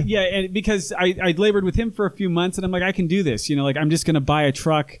absolutely. Yeah, and because I labored with him for a few months, and I'm like, I can do this. I'm just going to buy a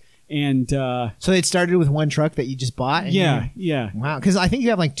truck. And so it started with one truck that you just bought? Yeah. Wow. Because I think you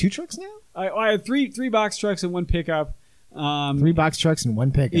have like 2 trucks now? I have three box trucks and one pickup. 3 box trucks and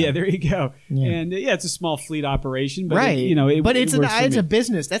 1 pickup. Yeah, there you go. Yeah. And it's a small fleet operation, but right. It's a me.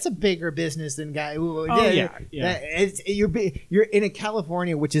 business. That's a bigger business than guy. You're in a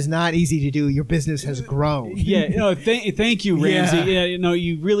California, which is not easy to do. Your business has grown. Yeah. Thank you, Ramsey. Yeah.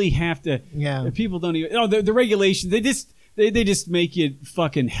 You really have to. Yeah. People don't even. The regulations. They just make it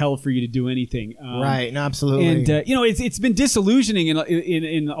fucking hell for you to do anything. Right. No, absolutely. And it's been disillusioning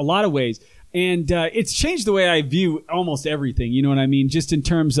in a lot of ways. And it's changed the way I view almost everything. You know what I mean? Just in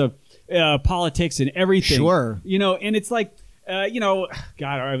terms of politics and everything. Sure. And it's like,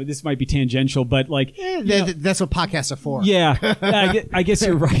 God, this might be tangential, but like... that's what podcasts are for. Yeah. I guess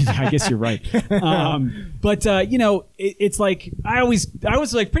you're right. But it's like, I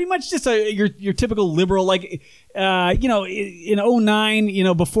was like pretty much just your typical liberal, like, in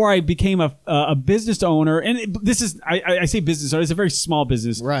 2009, before I became a business owner, and this is, I say business owner, it's a very small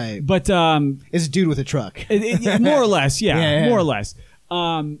business. Right. But... it's a dude with a truck. More or less, yeah. More or less.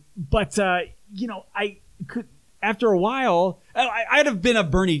 I could... After a while, I'd have been a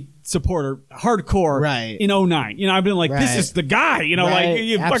Bernie supporter, hardcore, right. in 2009. I've been like, this is the guy.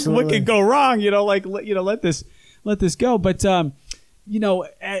 Right. Fucking what could go wrong? Let this go. But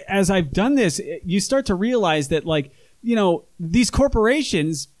as I've done this, you start to realize that, like, these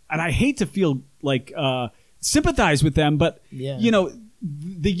corporations, and I hate to feel like sympathize with them, but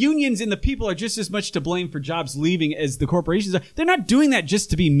the unions and the people are just as much to blame for jobs leaving as the corporations are. They're not doing that just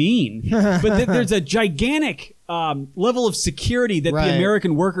to be mean, but there's a gigantic level of security that the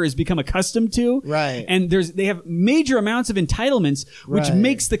American worker has become accustomed to. Right. And they have major amounts of entitlements, which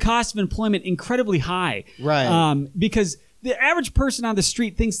makes the cost of employment incredibly high. Right. Because the average person on the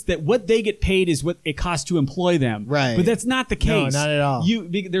street thinks that what they get paid is what it costs to employ them. Right. But that's not the case. No, not at all.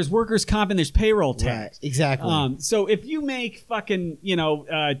 There's workers' comp and there's payroll tax. Right. Exactly. So if you make fucking,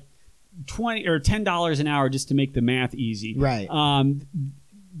 $20 or $10 an hour, just to make the math easy. Right.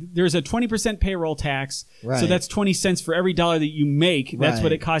 There's a 20% payroll tax. Right. So that's 20 cents for every dollar that you make. That's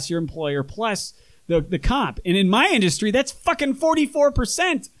what it costs your employer. Plus the comp. And in my industry, that's fucking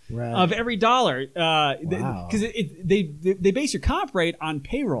 44% of every dollar. Because they base your comp rate on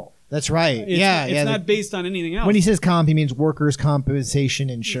payroll. That's right. It's not based on anything else. When he says comp, he means workers' compensation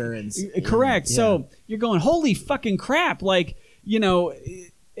insurance. Correct. Yeah. So you're going, holy fucking crap. Like,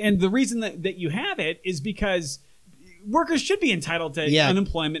 and the reason that you have it is because workers should be entitled to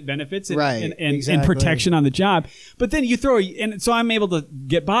unemployment benefits and protection on the job. But then you throw, and so I'm able to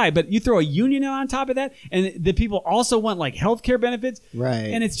get by, but you throw a union on top of that, and the people also want like healthcare benefits. Right.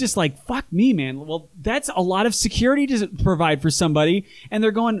 And it's just like, fuck me, man. Well, that's a lot of security to provide for somebody. And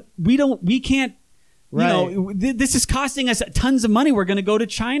they're going, we can't, this is costing us tons of money. We're going to go to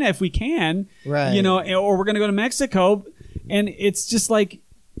China if we can, right. Or we're going to go to Mexico. And it's just like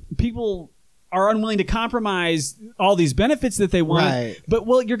people are unwilling to compromise all these benefits that they want. Right. But,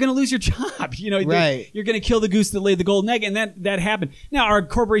 you're going to lose your job. Right. You're going to kill the goose that laid the golden egg. And that happened. Now, are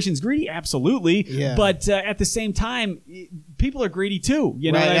corporations greedy? Absolutely. Yeah. But at the same time, people are greedy too.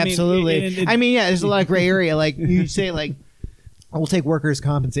 You know right, what I mean? Absolutely. There's a lot of gray area. Like you say, like, we'll take workers'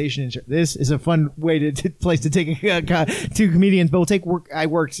 compensation insurance. This is a fun way place to take two comedians, but we'll take work. I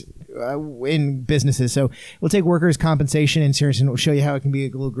worked in businesses, so we'll take workers' compensation insurance, and we'll show you how it can be a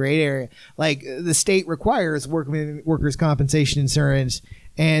little gray area. Like the state requires workers' compensation insurance.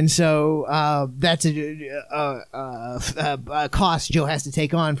 And so that's a cost Joe has to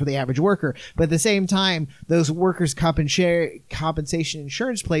take on for the average worker. But at the same time, those workers' compensation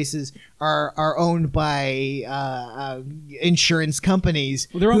insurance places are owned by insurance companies.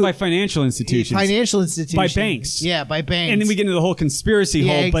 Well, they're owned by financial institutions. By banks. Yeah, by banks. And then we get into the whole conconspiracy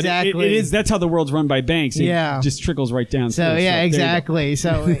hole. But exactly. that's how the world's run by banks. It just trickles right down. So exactly.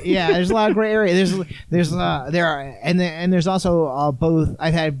 So there's a lot of gray area. There's also both.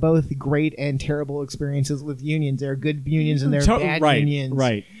 I've had both great and terrible experiences with unions. There are good unions and there are bad unions.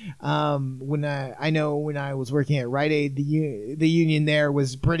 Right. When I was working at Rite Aid, the union there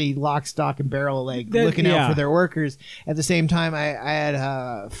was pretty lock, stock, and barrel, looking out for their workers. At the same time, I had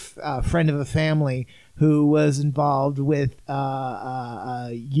a friend of a family who was involved with a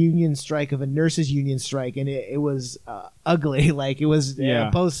union strike of a nurses union strike, and it was ugly. Like it was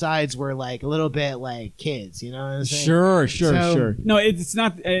both sides were like a little bit like kids, you know what I'm saying? Sure. No, it's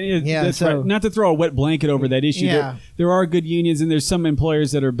not. That's right. Not to throw a wet blanket over that issue. There are good unions, and there's some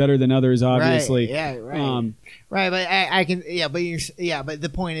employers that are better than others. Obviously, right. But I can, but the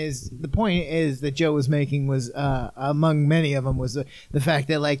point is that Joe was making was among many of them was the fact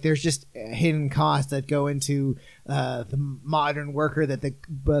that like there's just hidden costs that go into the modern worker that the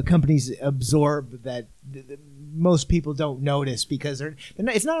companies absorb that most people don't notice because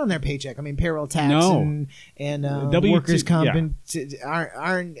it's not on their paycheck. I mean, payroll tax and workers' comp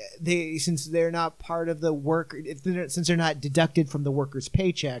aren't they, since they're not part of the work, since they're not deducted from the worker's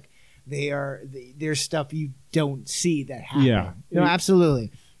paycheck. There's stuff you don't see that happen. Yeah.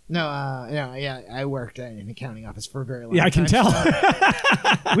 Absolutely. No, I worked in an accounting office for a very long time. Yeah, I can tell.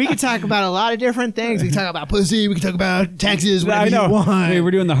 We could talk about a lot of different things. We can talk about pussy. We can talk about taxes. Whatever you want. Hey,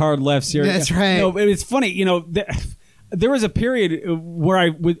 we're doing the hard lefts here. That's right. No, it's funny. There was a period where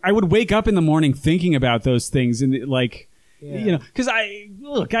I would wake up in the morning thinking about those things and because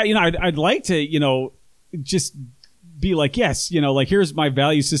I'd like to just be like, yes, here's my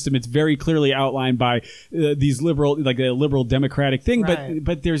value system. It's very clearly outlined by these liberal, like a liberal democratic thing, right.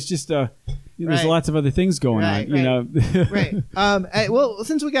 but there's just there's lots of other things going on, Right. Well,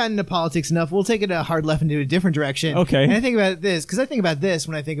 since we got into politics enough, we'll take it a hard left into a different direction. Okay. And I think about this because I think about this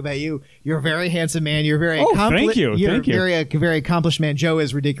when I think about you. You're a very handsome man. You're very thank you. You're a very accomplished man. Joe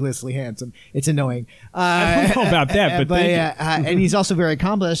is ridiculously handsome. It's annoying. I don't know about that, but and he's also very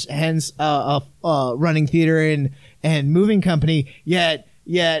accomplished. Hence, running theater and moving company. Yet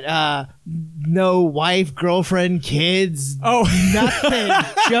no wife, girlfriend, kids, nothing.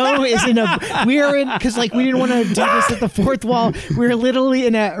 Joe is because we didn't want to do this at the fourth wall. We're literally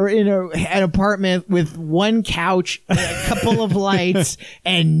in an apartment with one couch, a couple of lights,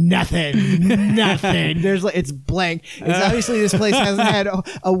 and nothing. It's blank. It's obviously this place hasn't had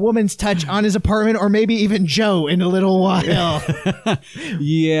a woman's touch on his apartment, or maybe even Joe in a little while.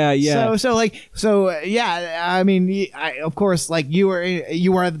 Yeah. I mean, of course, like you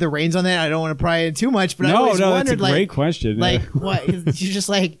are the reins on that. I don't want to pry in too much, but I always wondered, that's a great question. Like, what? You're just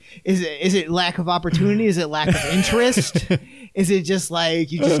like, is it lack of opportunity? Is it lack of interest? Is it just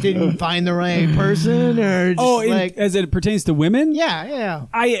like you just didn't find the right person, or just as it pertains to women? Yeah.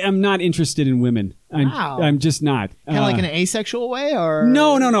 I am not interested in women. I'm just not. Kind of like in an asexual way, or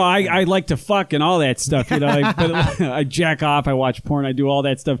no. I like to fuck and all that stuff. But I jack off. I watch porn. I do all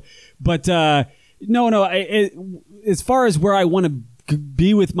that stuff. But no. As far as where I want to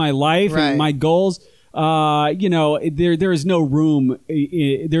be with my life and my goals, there is no room.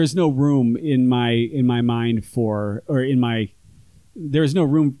 There is no room in my mind there's no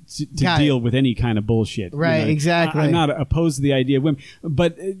room to deal with any kind of bullshit. Right, exactly. I'm not opposed to the idea of women,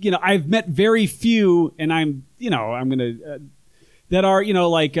 but I've met very few, and I'm gonna that are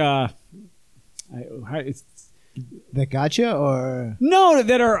that gotcha or no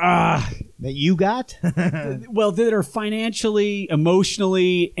that are that you got well, that are financially,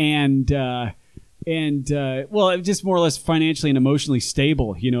 emotionally, and just more or less financially and emotionally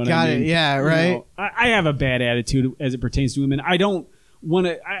stable. You know what I mean? Got it. Yeah. Right. I have a bad attitude as it pertains to women. I don't want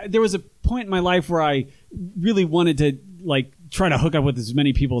to. There was a point in my life where I really wanted to try to hook up with as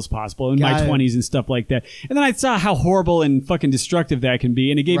many people as possible in my 20s and stuff like that. And then I saw how horrible and fucking destructive that can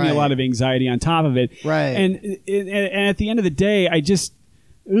be, and it gave me a lot of anxiety on top of it. Right. And at the end of the day, I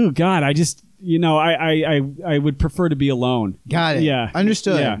would prefer to be alone. Got it. Yeah.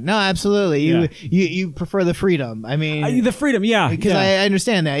 Understood. Yeah. No, absolutely. You prefer the freedom. I mean, the freedom. Yeah. Because I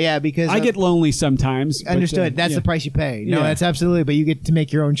understand that. Yeah. Because I get lonely sometimes. Understood. That's the price you pay. No, that's absolutely. But you get to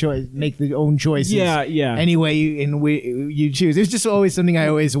make your own choice, make the own choices. Yeah. Yeah. Any way you choose. It's just always something I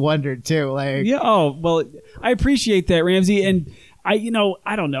always wondered too. Like. Yeah. Oh well, I appreciate that, Ramsey, and I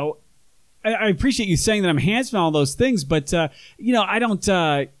don't know. I appreciate you saying that I'm handsome and all those things, but I don't.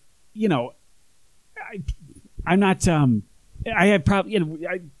 I'm not. I have probably.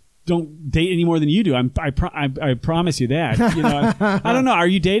 I don't date any more than you do. I promise you that. I don't know. Are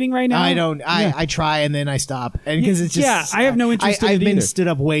you dating right now? I don't. I try and then I stop, and because it's just. I have no interest. I've been either. stood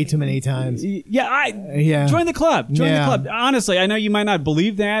up way too many times. Join the club. Join the club. Honestly, I know you might not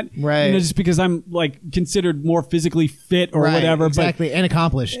believe that. Right. Just because I'm considered more physically fit or whatever. Exactly. But, and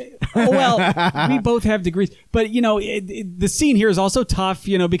accomplished. Well, we both have degrees, but the scene here is also tough.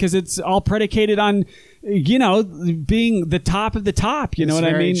 Because it's all predicated on. Being the top of the top, you know what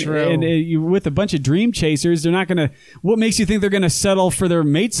I mean? True. And you're with a bunch of dream chasers. They're not going to, what makes you think they're going to settle for their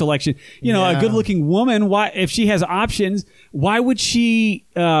mate selection? A good looking woman, if she has options, why would she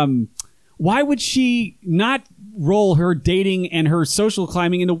not roll her dating and her social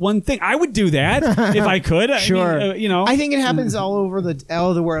climbing into one thing? I would do that if I could. Sure. I mean, I think it happens all over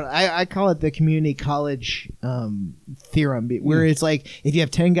the world. I call it the community college theorem, where it's like if you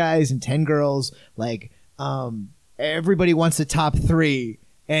have 10 guys and 10 girls, everybody wants the top 3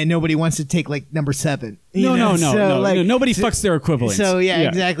 and nobody wants to take number 7. No. Nobody fucks their equivalents. So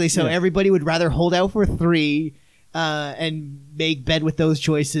exactly. So everybody would rather hold out for 3 and make bed with those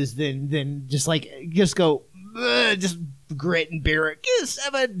choices than just go just grit and bear it. Get a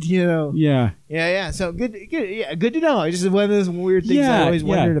 7, Yeah. So good to know. It's just one of those weird things I always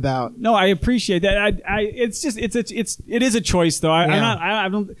wondered about. No, I appreciate that. It is a choice though.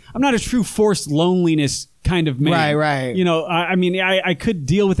 I'm not a true forced loneliness kind of man. Right. I could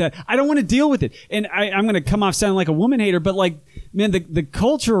deal with that. I don't want to deal with it, and I'm going to come off sounding like a woman hater, but the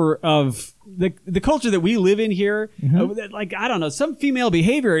culture of the culture that we live in here, I don't know, some female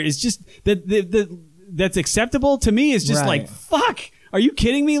behavior is just that's acceptable to me is just fuck. Are you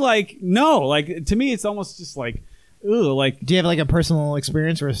kidding me? No. To me, it's almost just ooh. Do you have a personal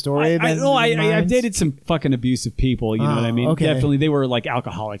experience or a story? I've dated some fucking abusive people. You know what I mean? Okay. Definitely, they were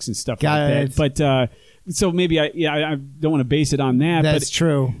alcoholics and stuff that. But so maybe I don't want to base it on that. That's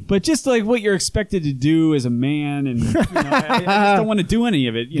true. But just what you're expected to do as a man, and I just don't want to do any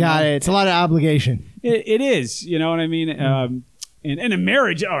of it. Got it. It's a lot of obligation. It is. You know what I mean? And a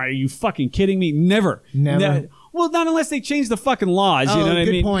marriage? Oh, are you fucking kidding me? Never. Well, not unless they change the fucking laws. You know what I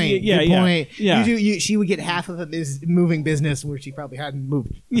mean? Good point. Yeah, good point. Yeah. She would get half of a moving business where she probably hadn't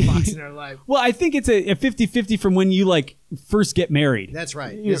moved a box in her life. Well, I think it's a 50-50 from when you first get married. That's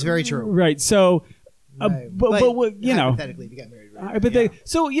right. That's very true. Right. So, Right. but hypothetically, if you got married, right?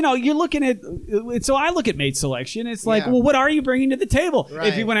 So you're looking at. So I look at mate selection. It's well, what are you bringing to the table? Right.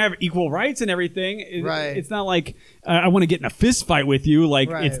 If you want to have equal rights and everything, right. It's not like I want to get in a fist fight with you.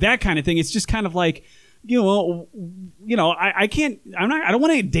 Right. It's that kind of thing. It's just kind of I can't. I don't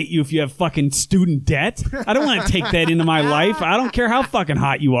want to date you if you have fucking student debt. I don't want to take that into my life. I don't care how fucking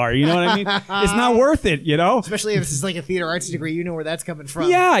hot you are. You know what I mean? It's not worth it. Especially if it's a theater arts degree. You know where that's coming from.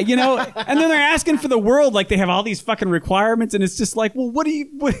 Yeah. And then they're asking for the world. They have all these fucking requirements, and it's just well, what do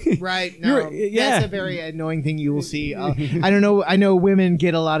you? Right. No. That's a very annoying thing you will see. I don't know. I know women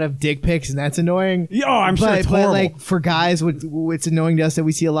get a lot of dick pics, and that's annoying. Oh, I'm sure it's horrible. But for guys, what's annoying to us that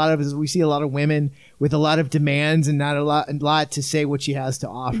we see a lot of women with a lot of demands and not a lot to say what she has to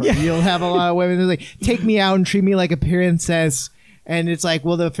offer. Yeah. You'll have a lot of women that take me out and treat me like a princess, And it's like,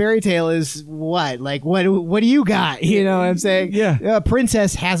 well, the fairy tale is what? Like, what do you got? You know what I'm saying? Yeah. A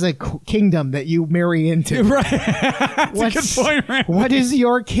princess has a kingdom that you marry into. Right. That's a good point, right? What is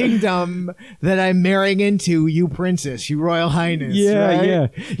your kingdom that I'm marrying into, you princess, you royal highness? Yeah, right? yeah.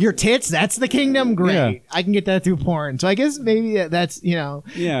 Your tits, that's the kingdom? Great. Yeah. I can get that through porn. So I guess maybe that's,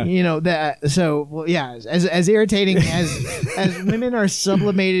 that. So, well, yeah, as irritating as women are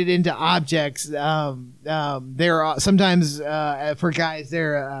sublimated into objects, there are sometimes for guys,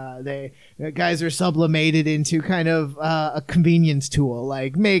 guys are sublimated into kind of a convenience tool,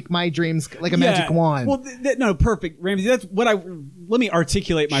 like make my dreams like a magic wand. Well, no, perfect, Ramsey. That's what let me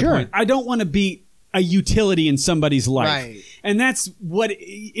articulate my point. I don't want to be a utility in somebody's life. Right. And that's what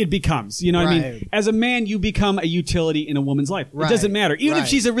it becomes. You know what I mean? As a man, you become a utility in a woman's life. It doesn't matter. Even if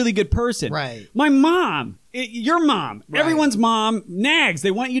she's a really good person. Right. My mom, your mom, everyone's mom nags.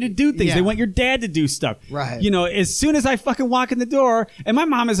 They want you to do things. Yeah. They want your dad to do stuff. Right. You know, as soon as I fucking walk in the door, and my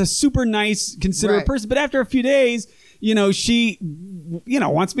mom is a super nice, considerate person, but after a few days, she,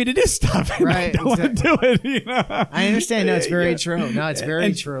 wants me to do stuff. And I don't want to do it. You know? I understand. No, it's very true. No, it's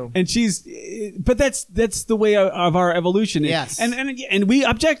very true. And but that's the way of our evolution. Yes. And we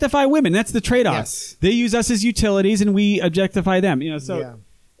objectify women. That's the trade-off. Yes. They use us as utilities, and we objectify them. So. Yeah.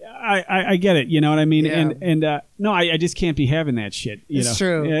 I get it, you know what I mean? Yeah. And no, I just can't be having that shit. It's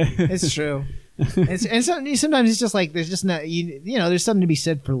true. Yeah. It's true. And sometimes it's just like there's just not there's something to be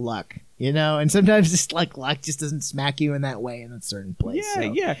said for luck, and sometimes just like luck just doesn't smack you in that way in a certain place.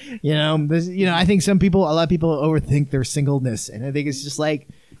 Yeah, yeah. I think a lot of people overthink their singleness, and I think it's just like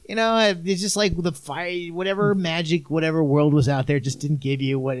it's just like the fight, whatever magic, whatever world was out there just didn't give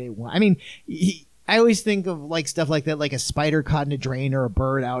you what it wanted. I mean. I always think of like stuff like that, like a spider caught in a drain or a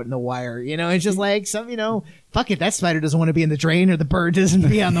bird out in the wire. It's just like fuck it, that spider doesn't want to be in the drain or the bird doesn't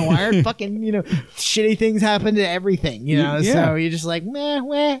be on the wire. Fucking, shitty things happen to everything, So you're just like,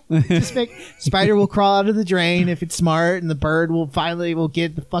 meh. Spider will crawl out of the drain if it's smart, and the bird will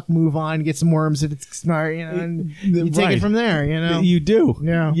get the fuck move on, get some worms if it's smart, and you take it from there, You do.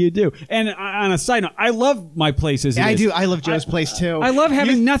 Yeah. You do. And on a side note, I love my place as it is. I do. I love Joe's place too. I love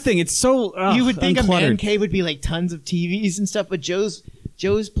having nothing. It's so you would think uncluttered. a man cave would be like tons of TVs and stuff, but Joe's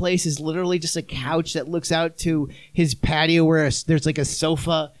place is literally just a couch that looks out to his patio where there's like a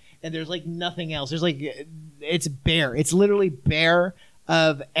sofa and there's like nothing else. There's like it's bare. It's literally bare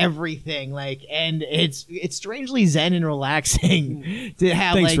of everything, and it's strangely zen and relaxing to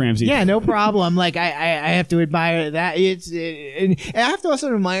have. Thanks, Ramsey. Yeah, no problem. I have to admire that. And I have to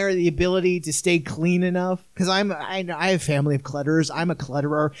also admire the ability to stay clean enough, because I have a family of clutterers. I'm a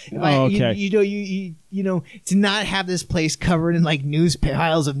clutterer. To not have this place covered in like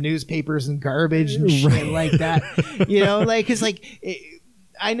piles of newspapers and garbage and shit like that. Because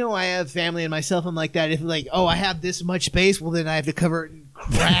I know I have family and myself. I'm like that. If I have this much space, well, then I have to cover it in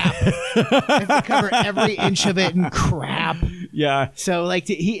crap. I have to cover every inch of it in crap. Yeah. So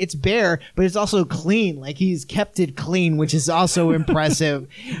it's bare, but it's also clean. Like he's kept it clean, which is also impressive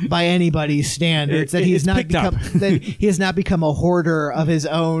by anybody's standards. That he has not become a hoarder of his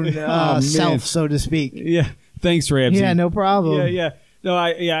own self, so to speak. Yeah. Thanks, Ramsey. Yeah, no problem. Yeah. No,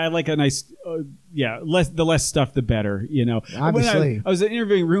 I like a nice, the less stuff, the better, Obviously. When I was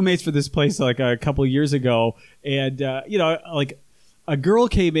interviewing roommates for this place like a couple of years ago, and, like a girl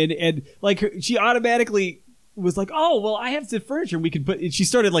came in and she automatically was like, oh, well, I have the furniture we could put, and she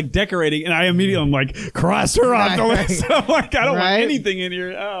started like decorating, and I immediately, I'm like, cross her off the list. I'm like, I don't want anything in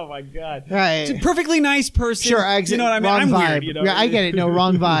here. Oh my God. Right. She's a perfectly nice person. Sure. You know what I mean? Wrong I'm vibe. weird, Yeah, I get it. No,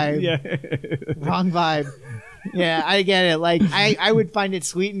 wrong vibe. Yeah. Wrong vibe. Yeah, I get it. Like, I would find it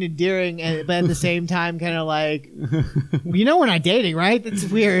sweet and endearing, but at the same time, kind of like, we're not dating, right? That's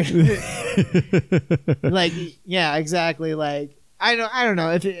weird. Yeah, exactly. Like, I don't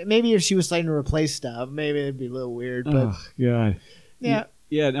know. Maybe if she was starting to replace stuff, maybe it'd be a little weird. But oh God. Yeah.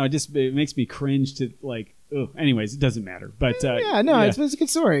 Yeah. No, it makes me cringe to like. Oh, anyways, it doesn't matter. But it's a good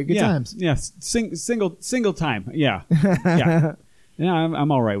story. Good times. Yeah. Single time. Yeah. Yeah. Yeah,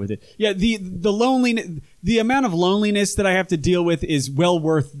 I'm all right with it. Yeah, the loneliness, the amount of loneliness that I have to deal with is well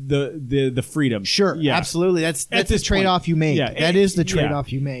worth the freedom. Sure, yeah. Absolutely. That's the trade-off you make. Yeah, that is the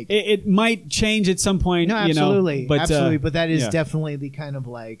trade-off you make. It might change at some point. No, absolutely, absolutely. But that is yeah. definitely the kind of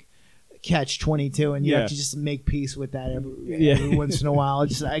like catch-22, and you have to just make peace with that every once in a while.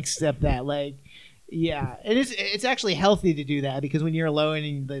 Just accept that, like. Yeah, it's actually healthy to do that because when you're alone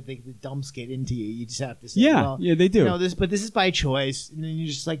and the dumps get into you, you just have to say, well, they do. This is by choice, and then you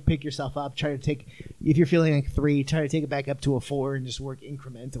just like pick yourself up, try to take. If you're feeling like 3, try to take it back up to a 4, and just work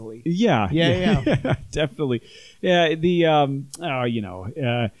incrementally. Yeah, definitely. Yeah,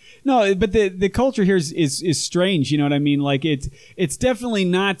 no, but the culture here is strange. You know what I mean? Like it's definitely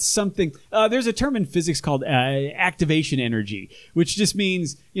not something. There's a term in physics called activation energy, which just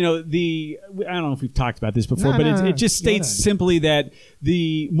means I don't know if we've talked about this before, but it just states simply that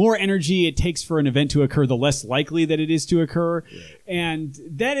the more energy it takes for an event to occur, the less likely that it is to occur. Yeah. And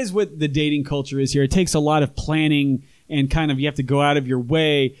that is what the dating culture is here. It takes a lot of planning and kind of you have to go out of your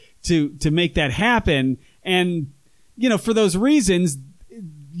way to make that happen. And, for those reasons,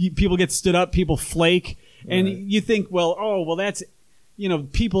 people get stood up, people flake, and you think, well, that's...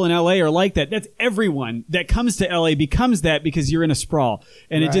 people in LA are like that. That's everyone that comes to LA becomes that because you're in a sprawl.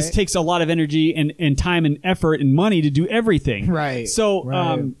 And it just takes a lot of energy and time and effort and money to do everything. Right.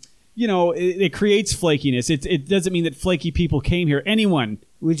 So, it creates flakiness. It doesn't mean that flaky people came here. Anyone.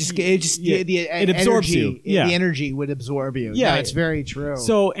 It absorbs energy, you. Yeah. The energy would absorb you. Yeah. It's very true.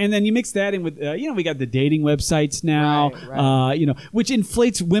 So, and then you mix that in with, we got the dating websites now, which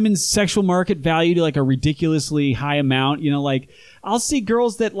inflates women's sexual market value to like a ridiculously high amount. I'll see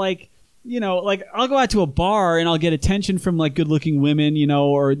girls that I'll go out to a bar and I'll get attention from like good looking women,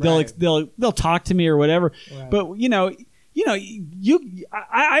 or they'll talk to me or whatever. Right. But,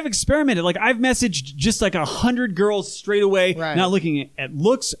 I've experimented. Like I've messaged just like 100 girls straight away, not looking at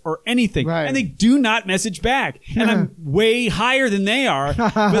looks or anything, and they do not message back. And I'm way higher than they are,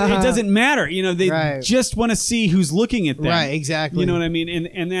 but it doesn't matter. They just want to see who's looking at them. Right, exactly. You know what I mean?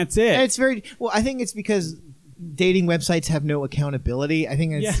 And that's it. It's very well. I think it's because dating websites have no accountability. I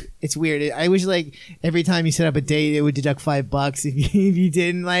think it's weird. I wish like every time you set up a date, it would deduct $5 if you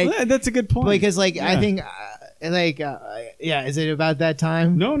didn't like. Well, that's a good point. Because I think. Is it about that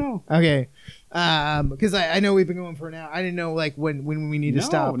time? No. Okay. Because I know we've been going for an hour. I didn't know like when we need to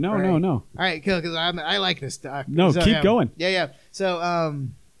stop. No. All right, cool. Because I like this stuff. No, keep going. Yeah. So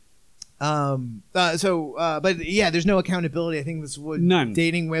but yeah, there's no accountability. I think that's what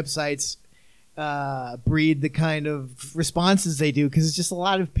dating websites breed the kind of responses they do because it's just a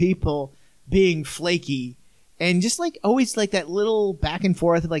lot of people being flaky. And just like always like that little back and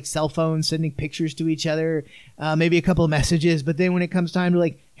forth of like cell phones sending pictures to each other, maybe a couple of messages. But then when it comes time to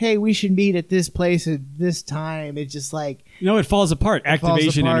like, hey, we should meet at this place at this time, it's just like... it falls apart.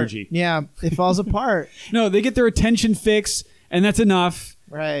 Activation energy. Yeah, it falls apart. No, they get their attention fix and that's enough.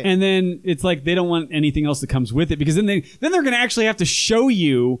 Right. And then it's like they don't want anything else that comes with it because then they're going to actually have to show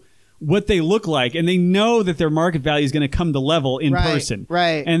you what they look like, and they know that their market value is going to come to level in person.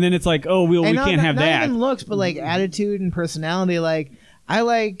 Right. And then it's like, we can't have that. Not even looks, but like attitude and personality. Like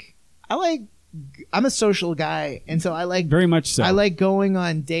I'm a social guy, and so I like very much so. I like going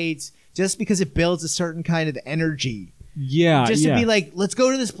on dates just because it builds a certain kind of energy. Yeah. Just to be like, let's go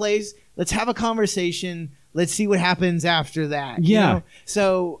to this place, let's have a conversation, let's see what happens after that. Yeah.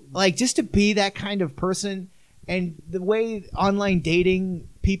 So like just to be that kind of person, and the way online dating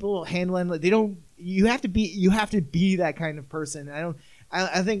people handle it, they don't. You have to be that kind of person.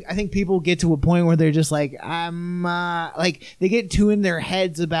 I think people get to a point where they're just like like they get too in their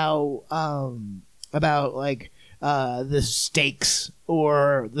heads about like the stakes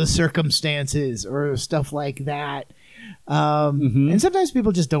or the circumstances or stuff like that. And sometimes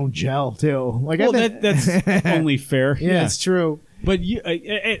people just don't gel too. Like that's only fair. Yeah, it's true. But you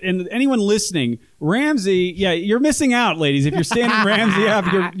and anyone listening, Ramsey, you're missing out, ladies. If you're standing Ramsey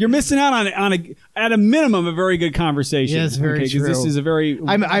up, you're missing out on at a minminimum a very good conversation. Yeah, it's very true. This is a very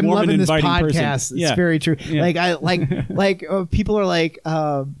I'm loving this podcast. Person. It's very true. Yeah. Like people are like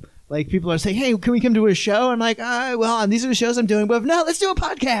people are saying, hey, can we come to a show? I'm like, well, these are the shows I'm doing, but no, let's do a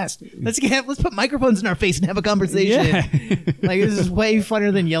podcast. Let's put microphones in our face and have a conversation. Yeah. Like this is way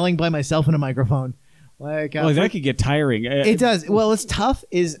funner than yelling by myself in a microphone. That could get tiring. It does. Well, what's tough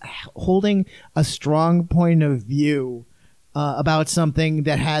is holding a strong point of view about something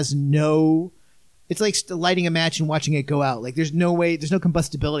that has no... It's like lighting a match and watching it go out. Like there's no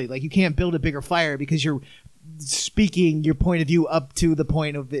combustibility. Like you can't build a bigger fire because you're speaking your point of view up to the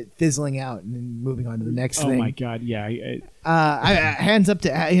point of it fizzling out and then moving on to the next thing. Oh my God, yeah. Hands up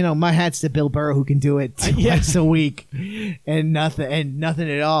to my hat's to Bill Burr who can do it twice a week and nothing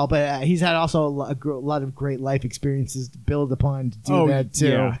at all. But he's had also a lot of great life experiences to build upon to do that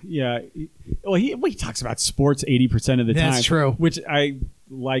too. Yeah. Well, he talks about sports 80% of the time. That's true. Which I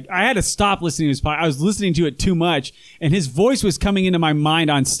had to stop listening to his podcast. I was listening to it too much, and his voice was coming into my mind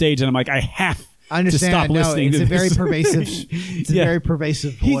on stage, and I'm like, I have understand. stop listening it's to a this. very pervasive. It's a very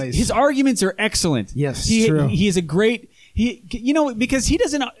pervasive voice. His arguments are excellent. Yes, true. He is a great. Because he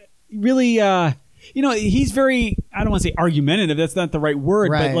doesn't really. He's very. I don't want to say argumentative. That's not the right word.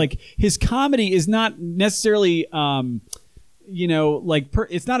 Right. But like his comedy is not necessarily.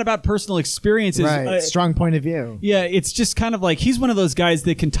 It's not about personal experiences. Right. Strong point of view. Yeah, it's just kind of like he's one of those guys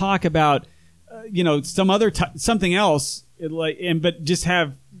that can talk about, something else, but just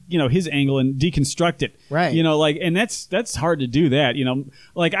have his angle and deconstruct it. Right. And that's hard to do that.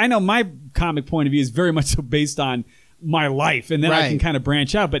 I know my comic point of view is very much so based on my life, and then I can kind of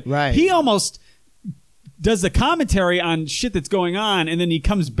branch out. But he almost does the commentary on shit that's going on, and then he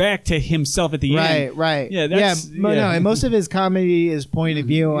comes back to himself at the end. Right. Yeah, No, and most of his comedy is point of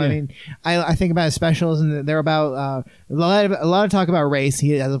view. Yeah. I mean, I think about his specials, and they're about a lot of talk about race.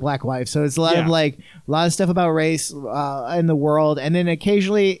 He has a black wife, so it's a lot of stuff about race in the world, and then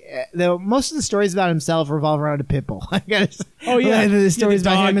occasionally, most of the stories about himself revolve around a pit bull. I guess. Oh yeah, the stories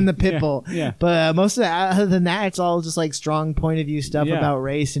about him and the pit bull. Yeah. But most of that, other than that, it's all just like strong point of view stuff about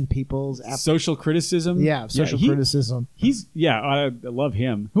race and people's social criticism. Yeah, social criticism. I love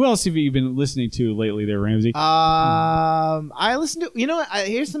him. Who else have you been listening to lately there, Ramsey? I listened to,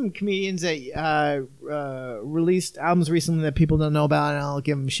 here's some comedians that released albums recently that people don't know about, and I'll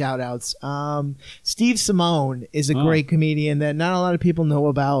give them shout outs. Steve Simone is a great comedian that not a lot of people know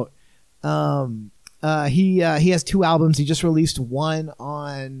about. He has 2 albums. He just released one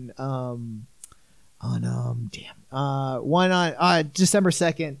on December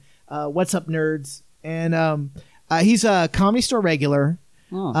 2nd. What's Up Nerds? And he's a Comedy Store regular.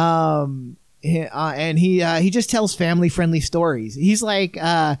 And he just tells family friendly stories. He's like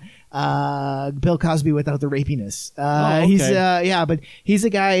Bill Cosby without the rapiness. Okay. But he's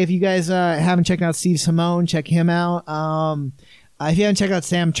a guy. If you guys haven't checked out Steve Simone, check him out. If you haven't checked out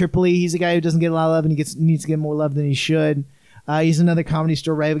Sam Tripoli, he's a guy who doesn't get a lot of love and needs to get more love than he should. He's another Comedy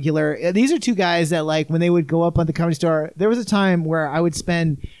Store regular. These are 2 guys that, like, when they would go up on the Comedy Store, there was a time where I would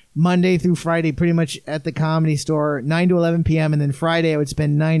spend Monday through Friday pretty much at the Comedy Store 9 to 11 p.m. and then Friday I would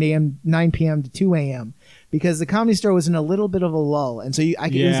spend 9 p.m. to 2 a.m. because the Comedy Store was in a little bit of a lull, and so it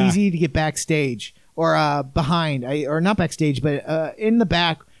was easy to get backstage or behind, or not backstage, but in the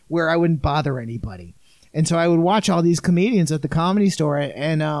back where I wouldn't bother anybody. And so I would watch all these comedians at the Comedy Store,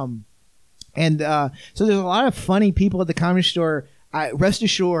 and so there's a lot of funny people at the Comedy Store. Rest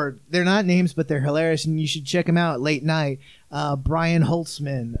assured, they're not names, but they're hilarious, and you should check them out late night. Brian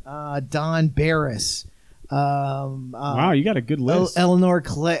Holtzman, Don Barris. Wow, you got a good list. Eleanor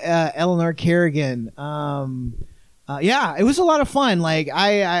Kerrigan. It was a lot of fun. Like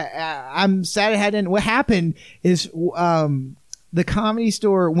I'm sad it hadn't. What happened is the Comedy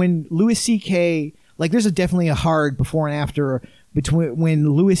Store, when Louis C.K. there's definitely a hard before and after between when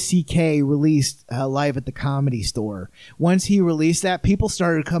Louis C.K. released Live at the Comedy Store. Once he released that, people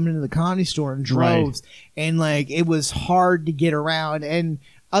started coming to the Comedy Store in droves, and it was hard to get around. And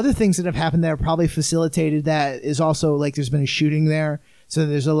other things that have happened that have probably facilitated that is also there's been a shooting there, so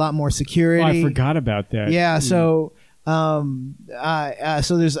there's a lot more security. Oh, I forgot about that. Yeah, so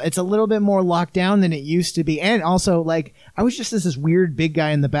it's a little bit more locked down than it used to be, and also I was just this weird big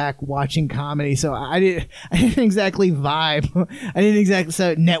guy in the back watching comedy, so I didn't exactly vibe. I didn't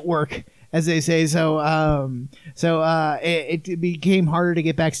exactly network, as they say. It became harder to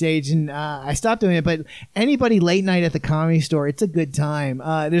get backstage, and I stopped doing it. But anybody late night at the Comedy Store, it's a good time.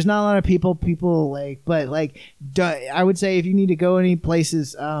 There's not a lot of people I would say if you need to go any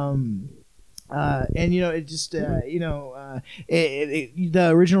places. The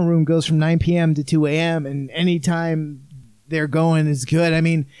original room goes from 9 p.m. to 2 a.m. and any time they're going is good. I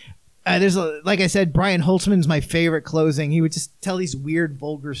mean, like I said, Brian Holtzman's my favorite closing. He would just tell these weird,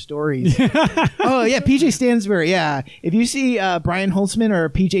 vulgar stories. Oh yeah, PJ Stansberry. Yeah, if you see Brian Holtzman or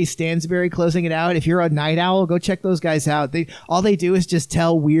PJ Stansberry closing it out, if you're a night owl, go check those guys out. All they do is just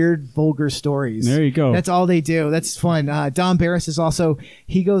tell weird, vulgar stories. There you go. That's all they do. That's fun. Don Barris is also.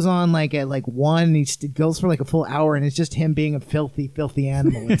 He goes on at 1. And he goes for a full hour, and it's just him being a filthy, filthy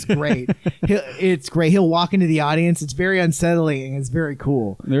animal. It's great. It's great. He'll walk into the audience. It's very unsettling. It's very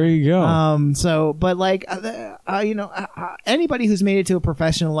cool. There you go. Anybody who's made it to a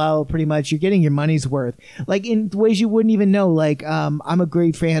professional level, pretty much, you're getting your money's worth. In ways you wouldn't even know. I'm a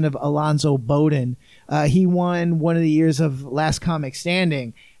great fan of Alonzo Bowden. He won one of the years of Last Comic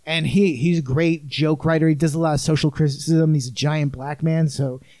Standing, and he's a great joke writer. He does a lot of social criticism. He's a giant black man,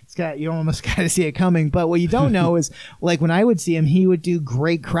 so you almost got to see it coming. But what you don't know is, when I would see him, he would do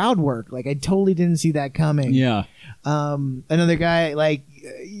great crowd work. I totally didn't see that coming. Yeah. Another guy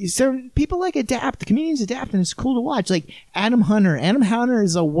certain people like adapt. The comedians adapt, and it's cool to watch. Like Adam Hunter. Adam Hunter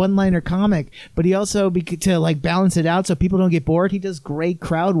is a one-liner comic, but he also to like balance it out so people don't get bored. He does great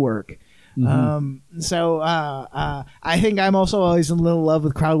crowd work. So I think I'm also always in a little love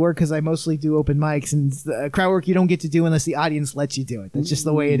with crowd work because I mostly do open mics, and crowd work you don't get to do unless the audience lets you do it. That's just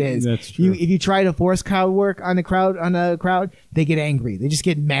the way it is. That's true. If you try to force crowd work on a crowd, they get angry. They just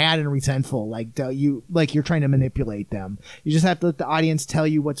get mad and resentful, like you're trying to manipulate them. You just have to let the audience tell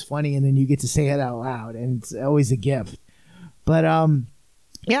you what's funny, and then you get to say it out loud, and it's always a gift. But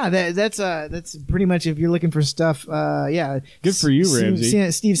yeah, that's pretty much if you're looking for stuff. Yeah, good for you,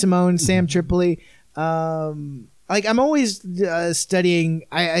 Ramsey. Steve Simone, Sam Tripoli. Like I'm always studying.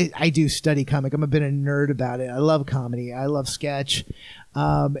 I do study comic. I'm a bit of a nerd about it. I love comedy. I love sketch.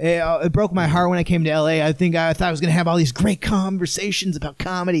 It broke my heart when I came to LA. I thought I was going to have all these great conversations about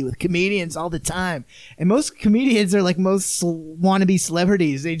comedy with comedians all the time. And most comedians are like most wannabe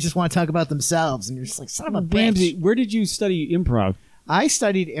celebrities. They just want to talk about themselves. And you're just like, son of a bitch. Ramsey, where did you study improv? I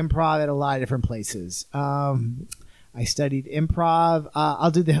studied improv at a lot of different places. I studied improv.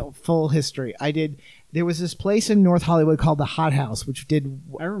 I'll do the full history. There was this place in North Hollywood called the Hot House, which did...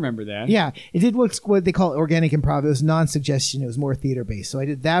 I remember that. Yeah. It did what they call organic improv. It was non-suggestion. It was more theater-based. So I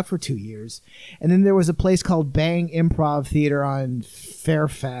did that for 2 years. And then there was a place called Bang Improv Theater on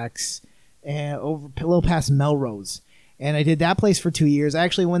Fairfax, and over a little past Melrose. And I did that place for 2 years.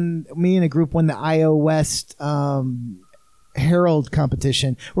 Actually, when me and a group won the IO West... Herald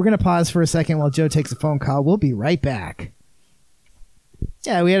competition. We're going to pause for a second while Joe takes a phone call. We'll be right back.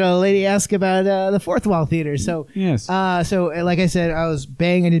 Yeah, we had a lady ask about the Fourth Wall Theater. So, yes. So like I said, I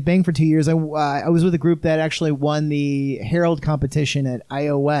did Bang for 2 years. I was with a group that actually won the Herald competition at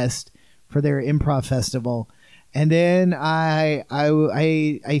IO West for their improv festival. And then I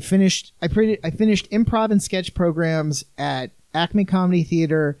finished improv and sketch programs at Acme Comedy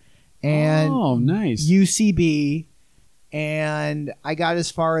Theater and nice. UCB. And I got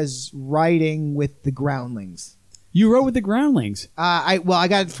as far as writing with the Groundlings. You wrote with the Groundlings? I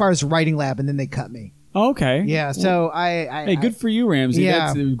got as far as writing lab, and then they cut me. Oh, okay. Yeah, so Hey, good for you, Ramsey.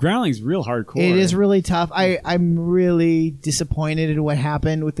 Yeah. Groundling's real hardcore. It is really tough. I'm really disappointed in what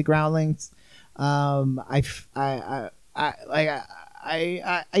happened with the Groundlings. It's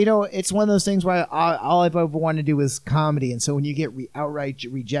one of those things where all I've ever wanted to do is comedy, and so when you get outright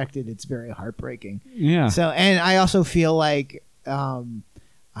rejected, it's very heartbreaking. Yeah. So, and I also feel like there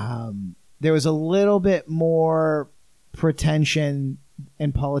was a little bit more pretension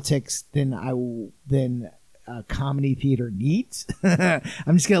in politics than comedy theater needs.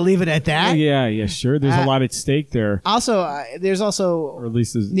 I'm just gonna leave it at that. Yeah, sure. There's a lot at stake there. Also, there's also, or at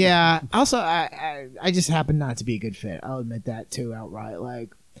least, Also, I just happen not to be a good fit. I'll admit that too outright. Like,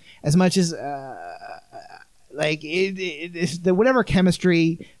 as much as the whatever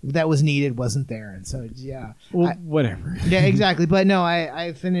chemistry that was needed wasn't there, and so yeah. Well, whatever. Yeah, exactly. But no,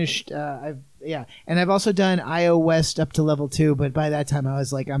 I finished. And I've also done IO West up to level 2, but by that time I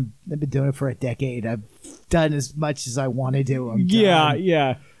was like, I've been doing it for a decade. I've done as much as I want to do.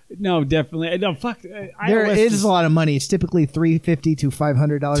 Yeah. No, definitely. No, fuck. There is a lot of money. It's typically $350 to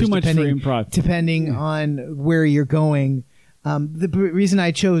 $500. Too much for improv, depending on where you're going. The reason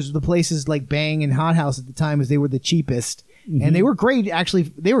I chose the places like Bang and Hot House at the time is they were the cheapest, and they were great.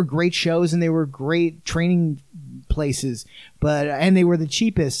 Actually, they were great shows, and they were great training places, and they were the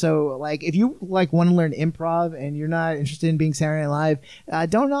cheapest. So like if you want to learn improv and you're not interested in being Saturday Night Live,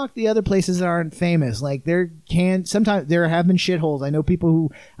 don't knock the other places that aren't famous. Like sometimes there have been shitholes. I know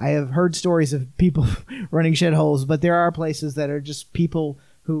I have heard stories of people running shitholes, but there are places that are just people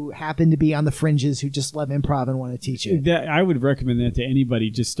who happen to be on the fringes who just love improv and want to teach it. I would recommend that to anybody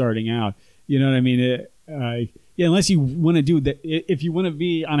just starting out. You know what I mean? Yeah, unless you want to do that. If you want to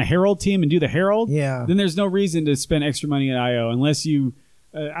be on a Herald team and do the Herald, then there's no reason to spend extra money at IO unless you.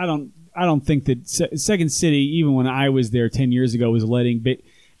 I don't think that Second City, even when I was there 10 years ago, was letting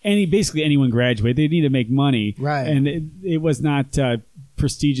basically anyone graduate. They need to make money, right? And it was not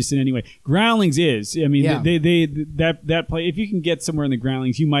prestigious in any way. Groundlings is. I mean, that play. If you can get somewhere in the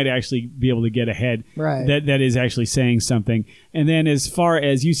Groundlings, you might actually be able to get ahead. Right. That is actually saying something. And then as far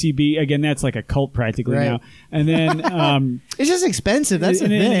as UCB, again, that's like a cult practically now. And then it's just expensive. That's the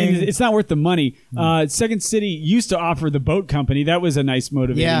thing. It's not worth the money. Second City used to offer the boat company. That was a nice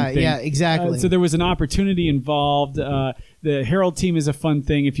motivating thing. Yeah, exactly. So there was an opportunity involved. The Herald team is a fun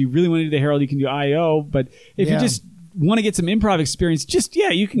thing. If you really want to do the Herald, you can do IO. But if you just want to get some improv experience,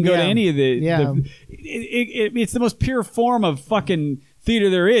 you can go to any of the it's the most pure form of fucking theater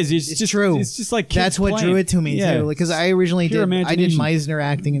there is. It's just true. It's just like that's what drew it to me too. Because I originally did Meisner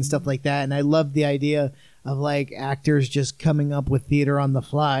acting and stuff like that, and I loved the idea like actors just coming up with theater on the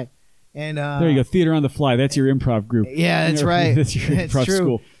fly. And there you go, theater on the fly. That's your improv group. Yeah, that's right. That's your improv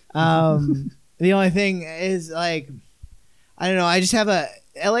school. The only thing is, like, I don't know. I just have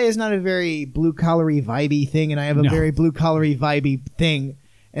LA is not a very blue collary vibey thing, and I have a very blue collary vibey thing,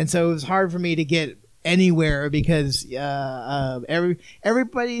 and so it was hard for me to get anywhere because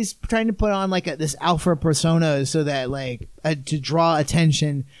everybody's trying to put on like this alpha persona so that like to draw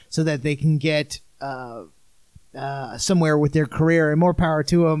attention so that they can get somewhere with their career, and more power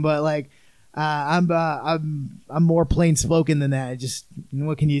to them. But like I'm more plain spoken than that. Just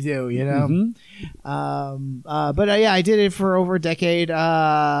what can you do, you know? But yeah, I did it for over a decade,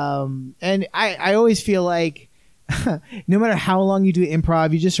 and I always feel like no matter how long you do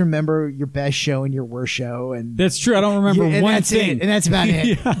improv, you just remember your best show and your worst show, and that's true. I don't remember one thing, and that's about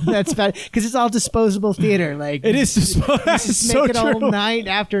it. That's about it, because it's all disposable theater. Like it is disposable. You just make it all night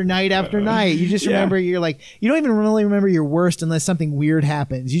after night after night. You just remember you don't even really remember your worst unless something weird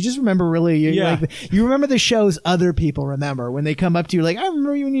happens. You just remember you remember the shows other people remember when they come up to you like, I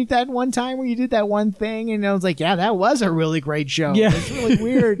remember you when you did that one time where you did that one thing, and I was like, yeah, that was a really great show. Yeah, it's really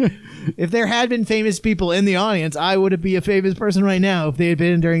weird. If there had been famous people in the audience, I would be a famous person right now if they had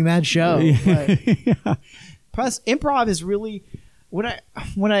been during that show. But, plus, improv is really when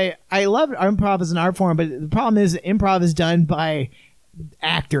I love improv as an art form, but the problem is improv is done by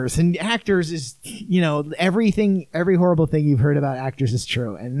actors, and actors is every horrible thing you've heard about actors is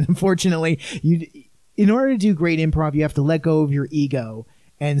true, and unfortunately, in order to do great improv, you have to let go of your ego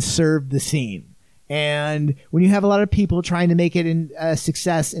and serve the scene. And when you have a lot of people trying to make it a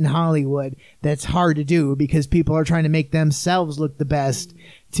success in Hollywood, that's hard to do because people are trying to make themselves look the best.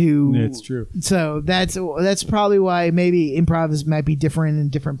 That's true. So that's probably why maybe improv might be different in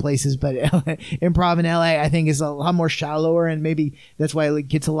different places, but improv in LA I think is a lot more shallower, and maybe that's why it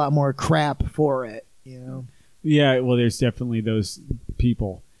gets a lot more crap for it. Yeah. Well, there's definitely those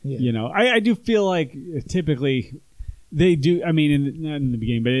people. Yeah. I do feel like typically. They do. I mean, not in the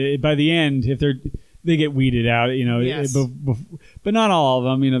beginning, but by the end, if they get weeded out, Yes. But not all of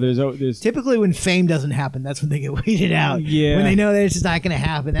them. There's typically when fame doesn't happen, that's when they get weeded out. Yeah. When they know that it's just not going to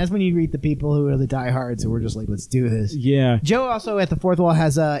happen, that's when you meet the people who are the diehards who are just like, let's do this. Yeah. Joe also at the Fourth Wall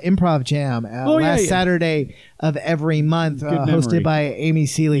has a improv jam last Saturday of every month, hosted by Amy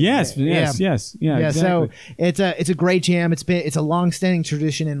Seeley. Yes. Yeah. Exactly. So it's a great jam. It's a long-standing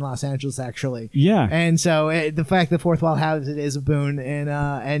tradition in Los Angeles, actually. Yeah. And so the fact that Fourth Wall has it is a boon.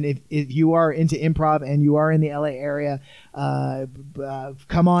 And if you are into improv and you are in the LA area,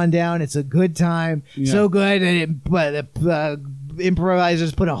 come on down. It's a good time. Yeah. So good, but the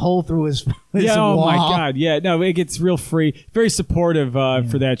improvisers put a hole through his wall. Oh my God! Yeah, no, it gets real free. Very supportive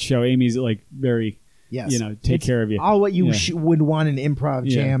for that show. Amy's like very, take care of you. All what you would want an improv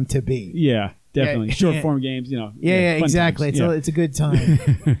jam to be. Yeah. Definitely short form games, Yeah, exactly. Times. It's a good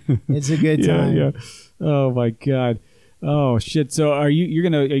time. It's a good time. Yeah. Oh my God. Oh shit. So are you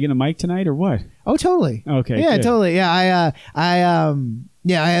gonna mic tonight or what? Oh, totally. Okay. Yeah, good. totally. Yeah,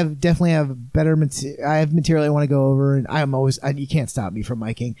 I definitely have better material. I have material I want to go over, and you can't stop me from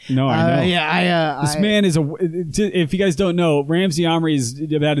miking. No, I know. Yeah, this man is if you guys don't know, Ramsey Omri is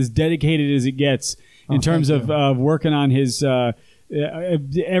about as dedicated as it gets in terms of working on his.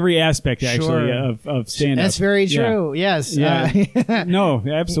 Every aspect actually of stand-up. That's very true. Yeah. Yes. Yeah. No,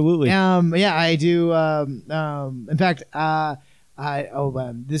 absolutely. Yeah, I do. In fact,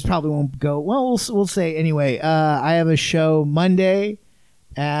 this probably won't go well. We'll say anyway. I have a show Monday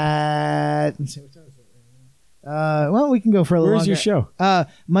at. Let's see, what time is it? Well, we can go for a little. Where's your show?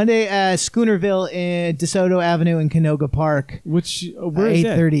 Monday at Schoonerville in DeSoto Avenue in Canoga Park. Where is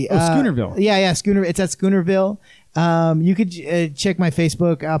that? 8:30. Schoonerville. Yeah, Schooner. It's at Schoonerville. You could check my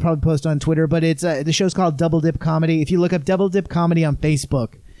Facebook. I'll probably post on Twitter, but it's the show's called Double Dip Comedy. If you look up Double Dip Comedy on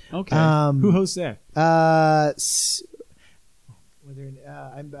Facebook. Okay. Who hosts that?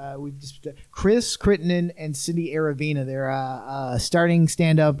 We've just Chris Crittenden and Cindy Aravina. They're a starting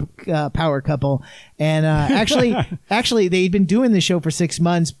stand-up power couple, and actually they'd been doing the show for 6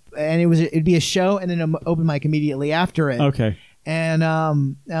 months, and it'd be a show and then an open mic immediately after it. Okay. And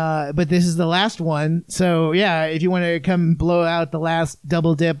but this is the last one, so yeah, if you want to come blow out the last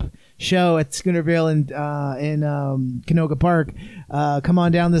Double Dip show at Schoonerville in Canoga Park, come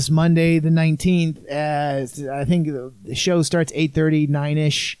on down this Monday the 19th. I think the show starts 8:30,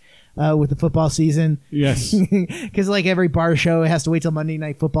 9ish. With the football season, yes, because like every bar show, it has to wait till Monday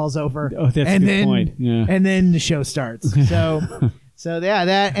Night Football's over. Oh, that's a good point. Yeah, and then the show starts. So yeah,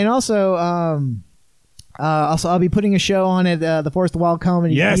 that, and also Also, I'll be putting a show on at the Forest Wild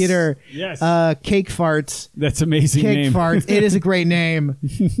Comedy Theater. Yes. Cake Farts. That's amazing Cake name. Farts. It is a great name.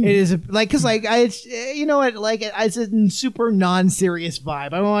 It is because you know what, like it's a super non-serious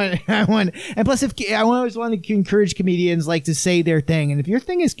vibe. I want, and plus if I always want to encourage comedians like to say their thing. And if your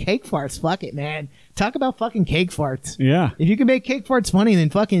thing is cake farts, fuck it, man. Talk about fucking cake farts. Yeah. If you can make cake farts funny, then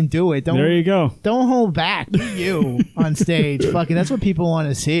fucking do it. There you go. Don't hold back. Be you on stage. Fucking, that's what people want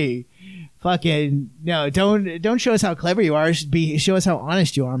to see. Fucking no! Don't show us how clever you are. Show us how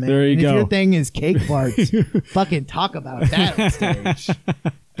honest you are, man. There you go. If your thing is cake farts, fucking talk about that on stage.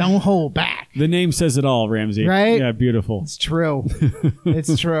 Don't hold back. The name says it all, Ramsey. Right? Yeah, beautiful. It's true.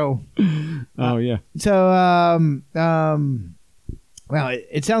 It's true. Oh yeah. So well,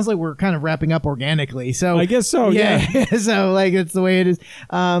 it sounds like we're kind of wrapping up organically. So I guess so. Yeah. So like it's the way it is.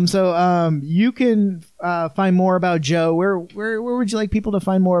 You can find more about Joe. Where would you like people to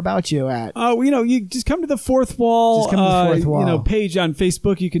find more about you at? Oh, you just come to the Fourth Wall. Just come to the Fourth Wall. Page on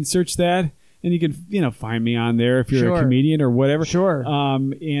Facebook. You can search that, and you can find me on there if you're Sure. a comedian or whatever. Sure.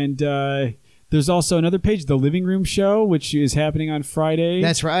 There's also another page, The Living Room Show, which is happening on Friday.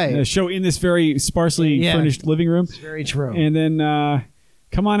 That's right. A show in this very sparsely furnished living room. It's very true. And then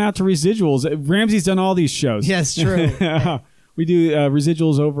come on out to Residuals. Ramsey's done all these shows. Yes, true. We do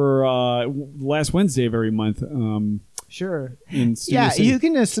Residuals over last Wednesday of every month. Sure. In Studio City. You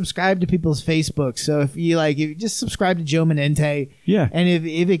can subscribe to people's Facebook. So if you just subscribe to Joe Manente. Yeah. And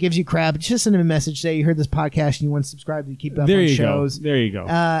if it gives you crap, just send him a message. Say you heard this podcast and you want to subscribe to keep up there on you shows. Go. There you go.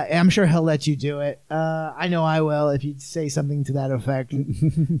 I'm sure he'll let you do it. I know I will if you say something to that effect.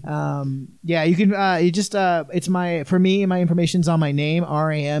 You can. It's my information's on my name,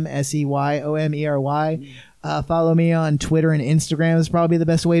 RAMSEYOMERY. Follow me on Twitter and Instagram is probably the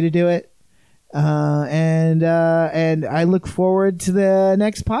best way to do it. And I look forward to the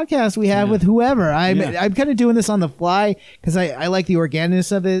next podcast we have with whoever. I'm kind of doing this on the fly because I like the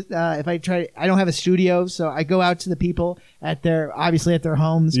organicness of it. I don't have a studio, so I go out to the people at their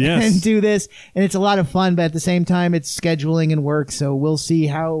homes and do this, and it's a lot of fun. But at the same time, it's scheduling and work. So we'll see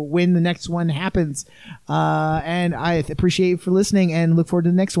when the next one happens. And I appreciate you for listening and look forward to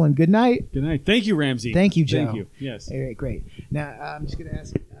the next one. Good night. Good night. Thank you, Ramsey. Thank you, Joe. Thank you. Yes. All right, great. Now I'm just gonna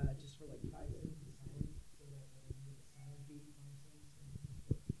ask.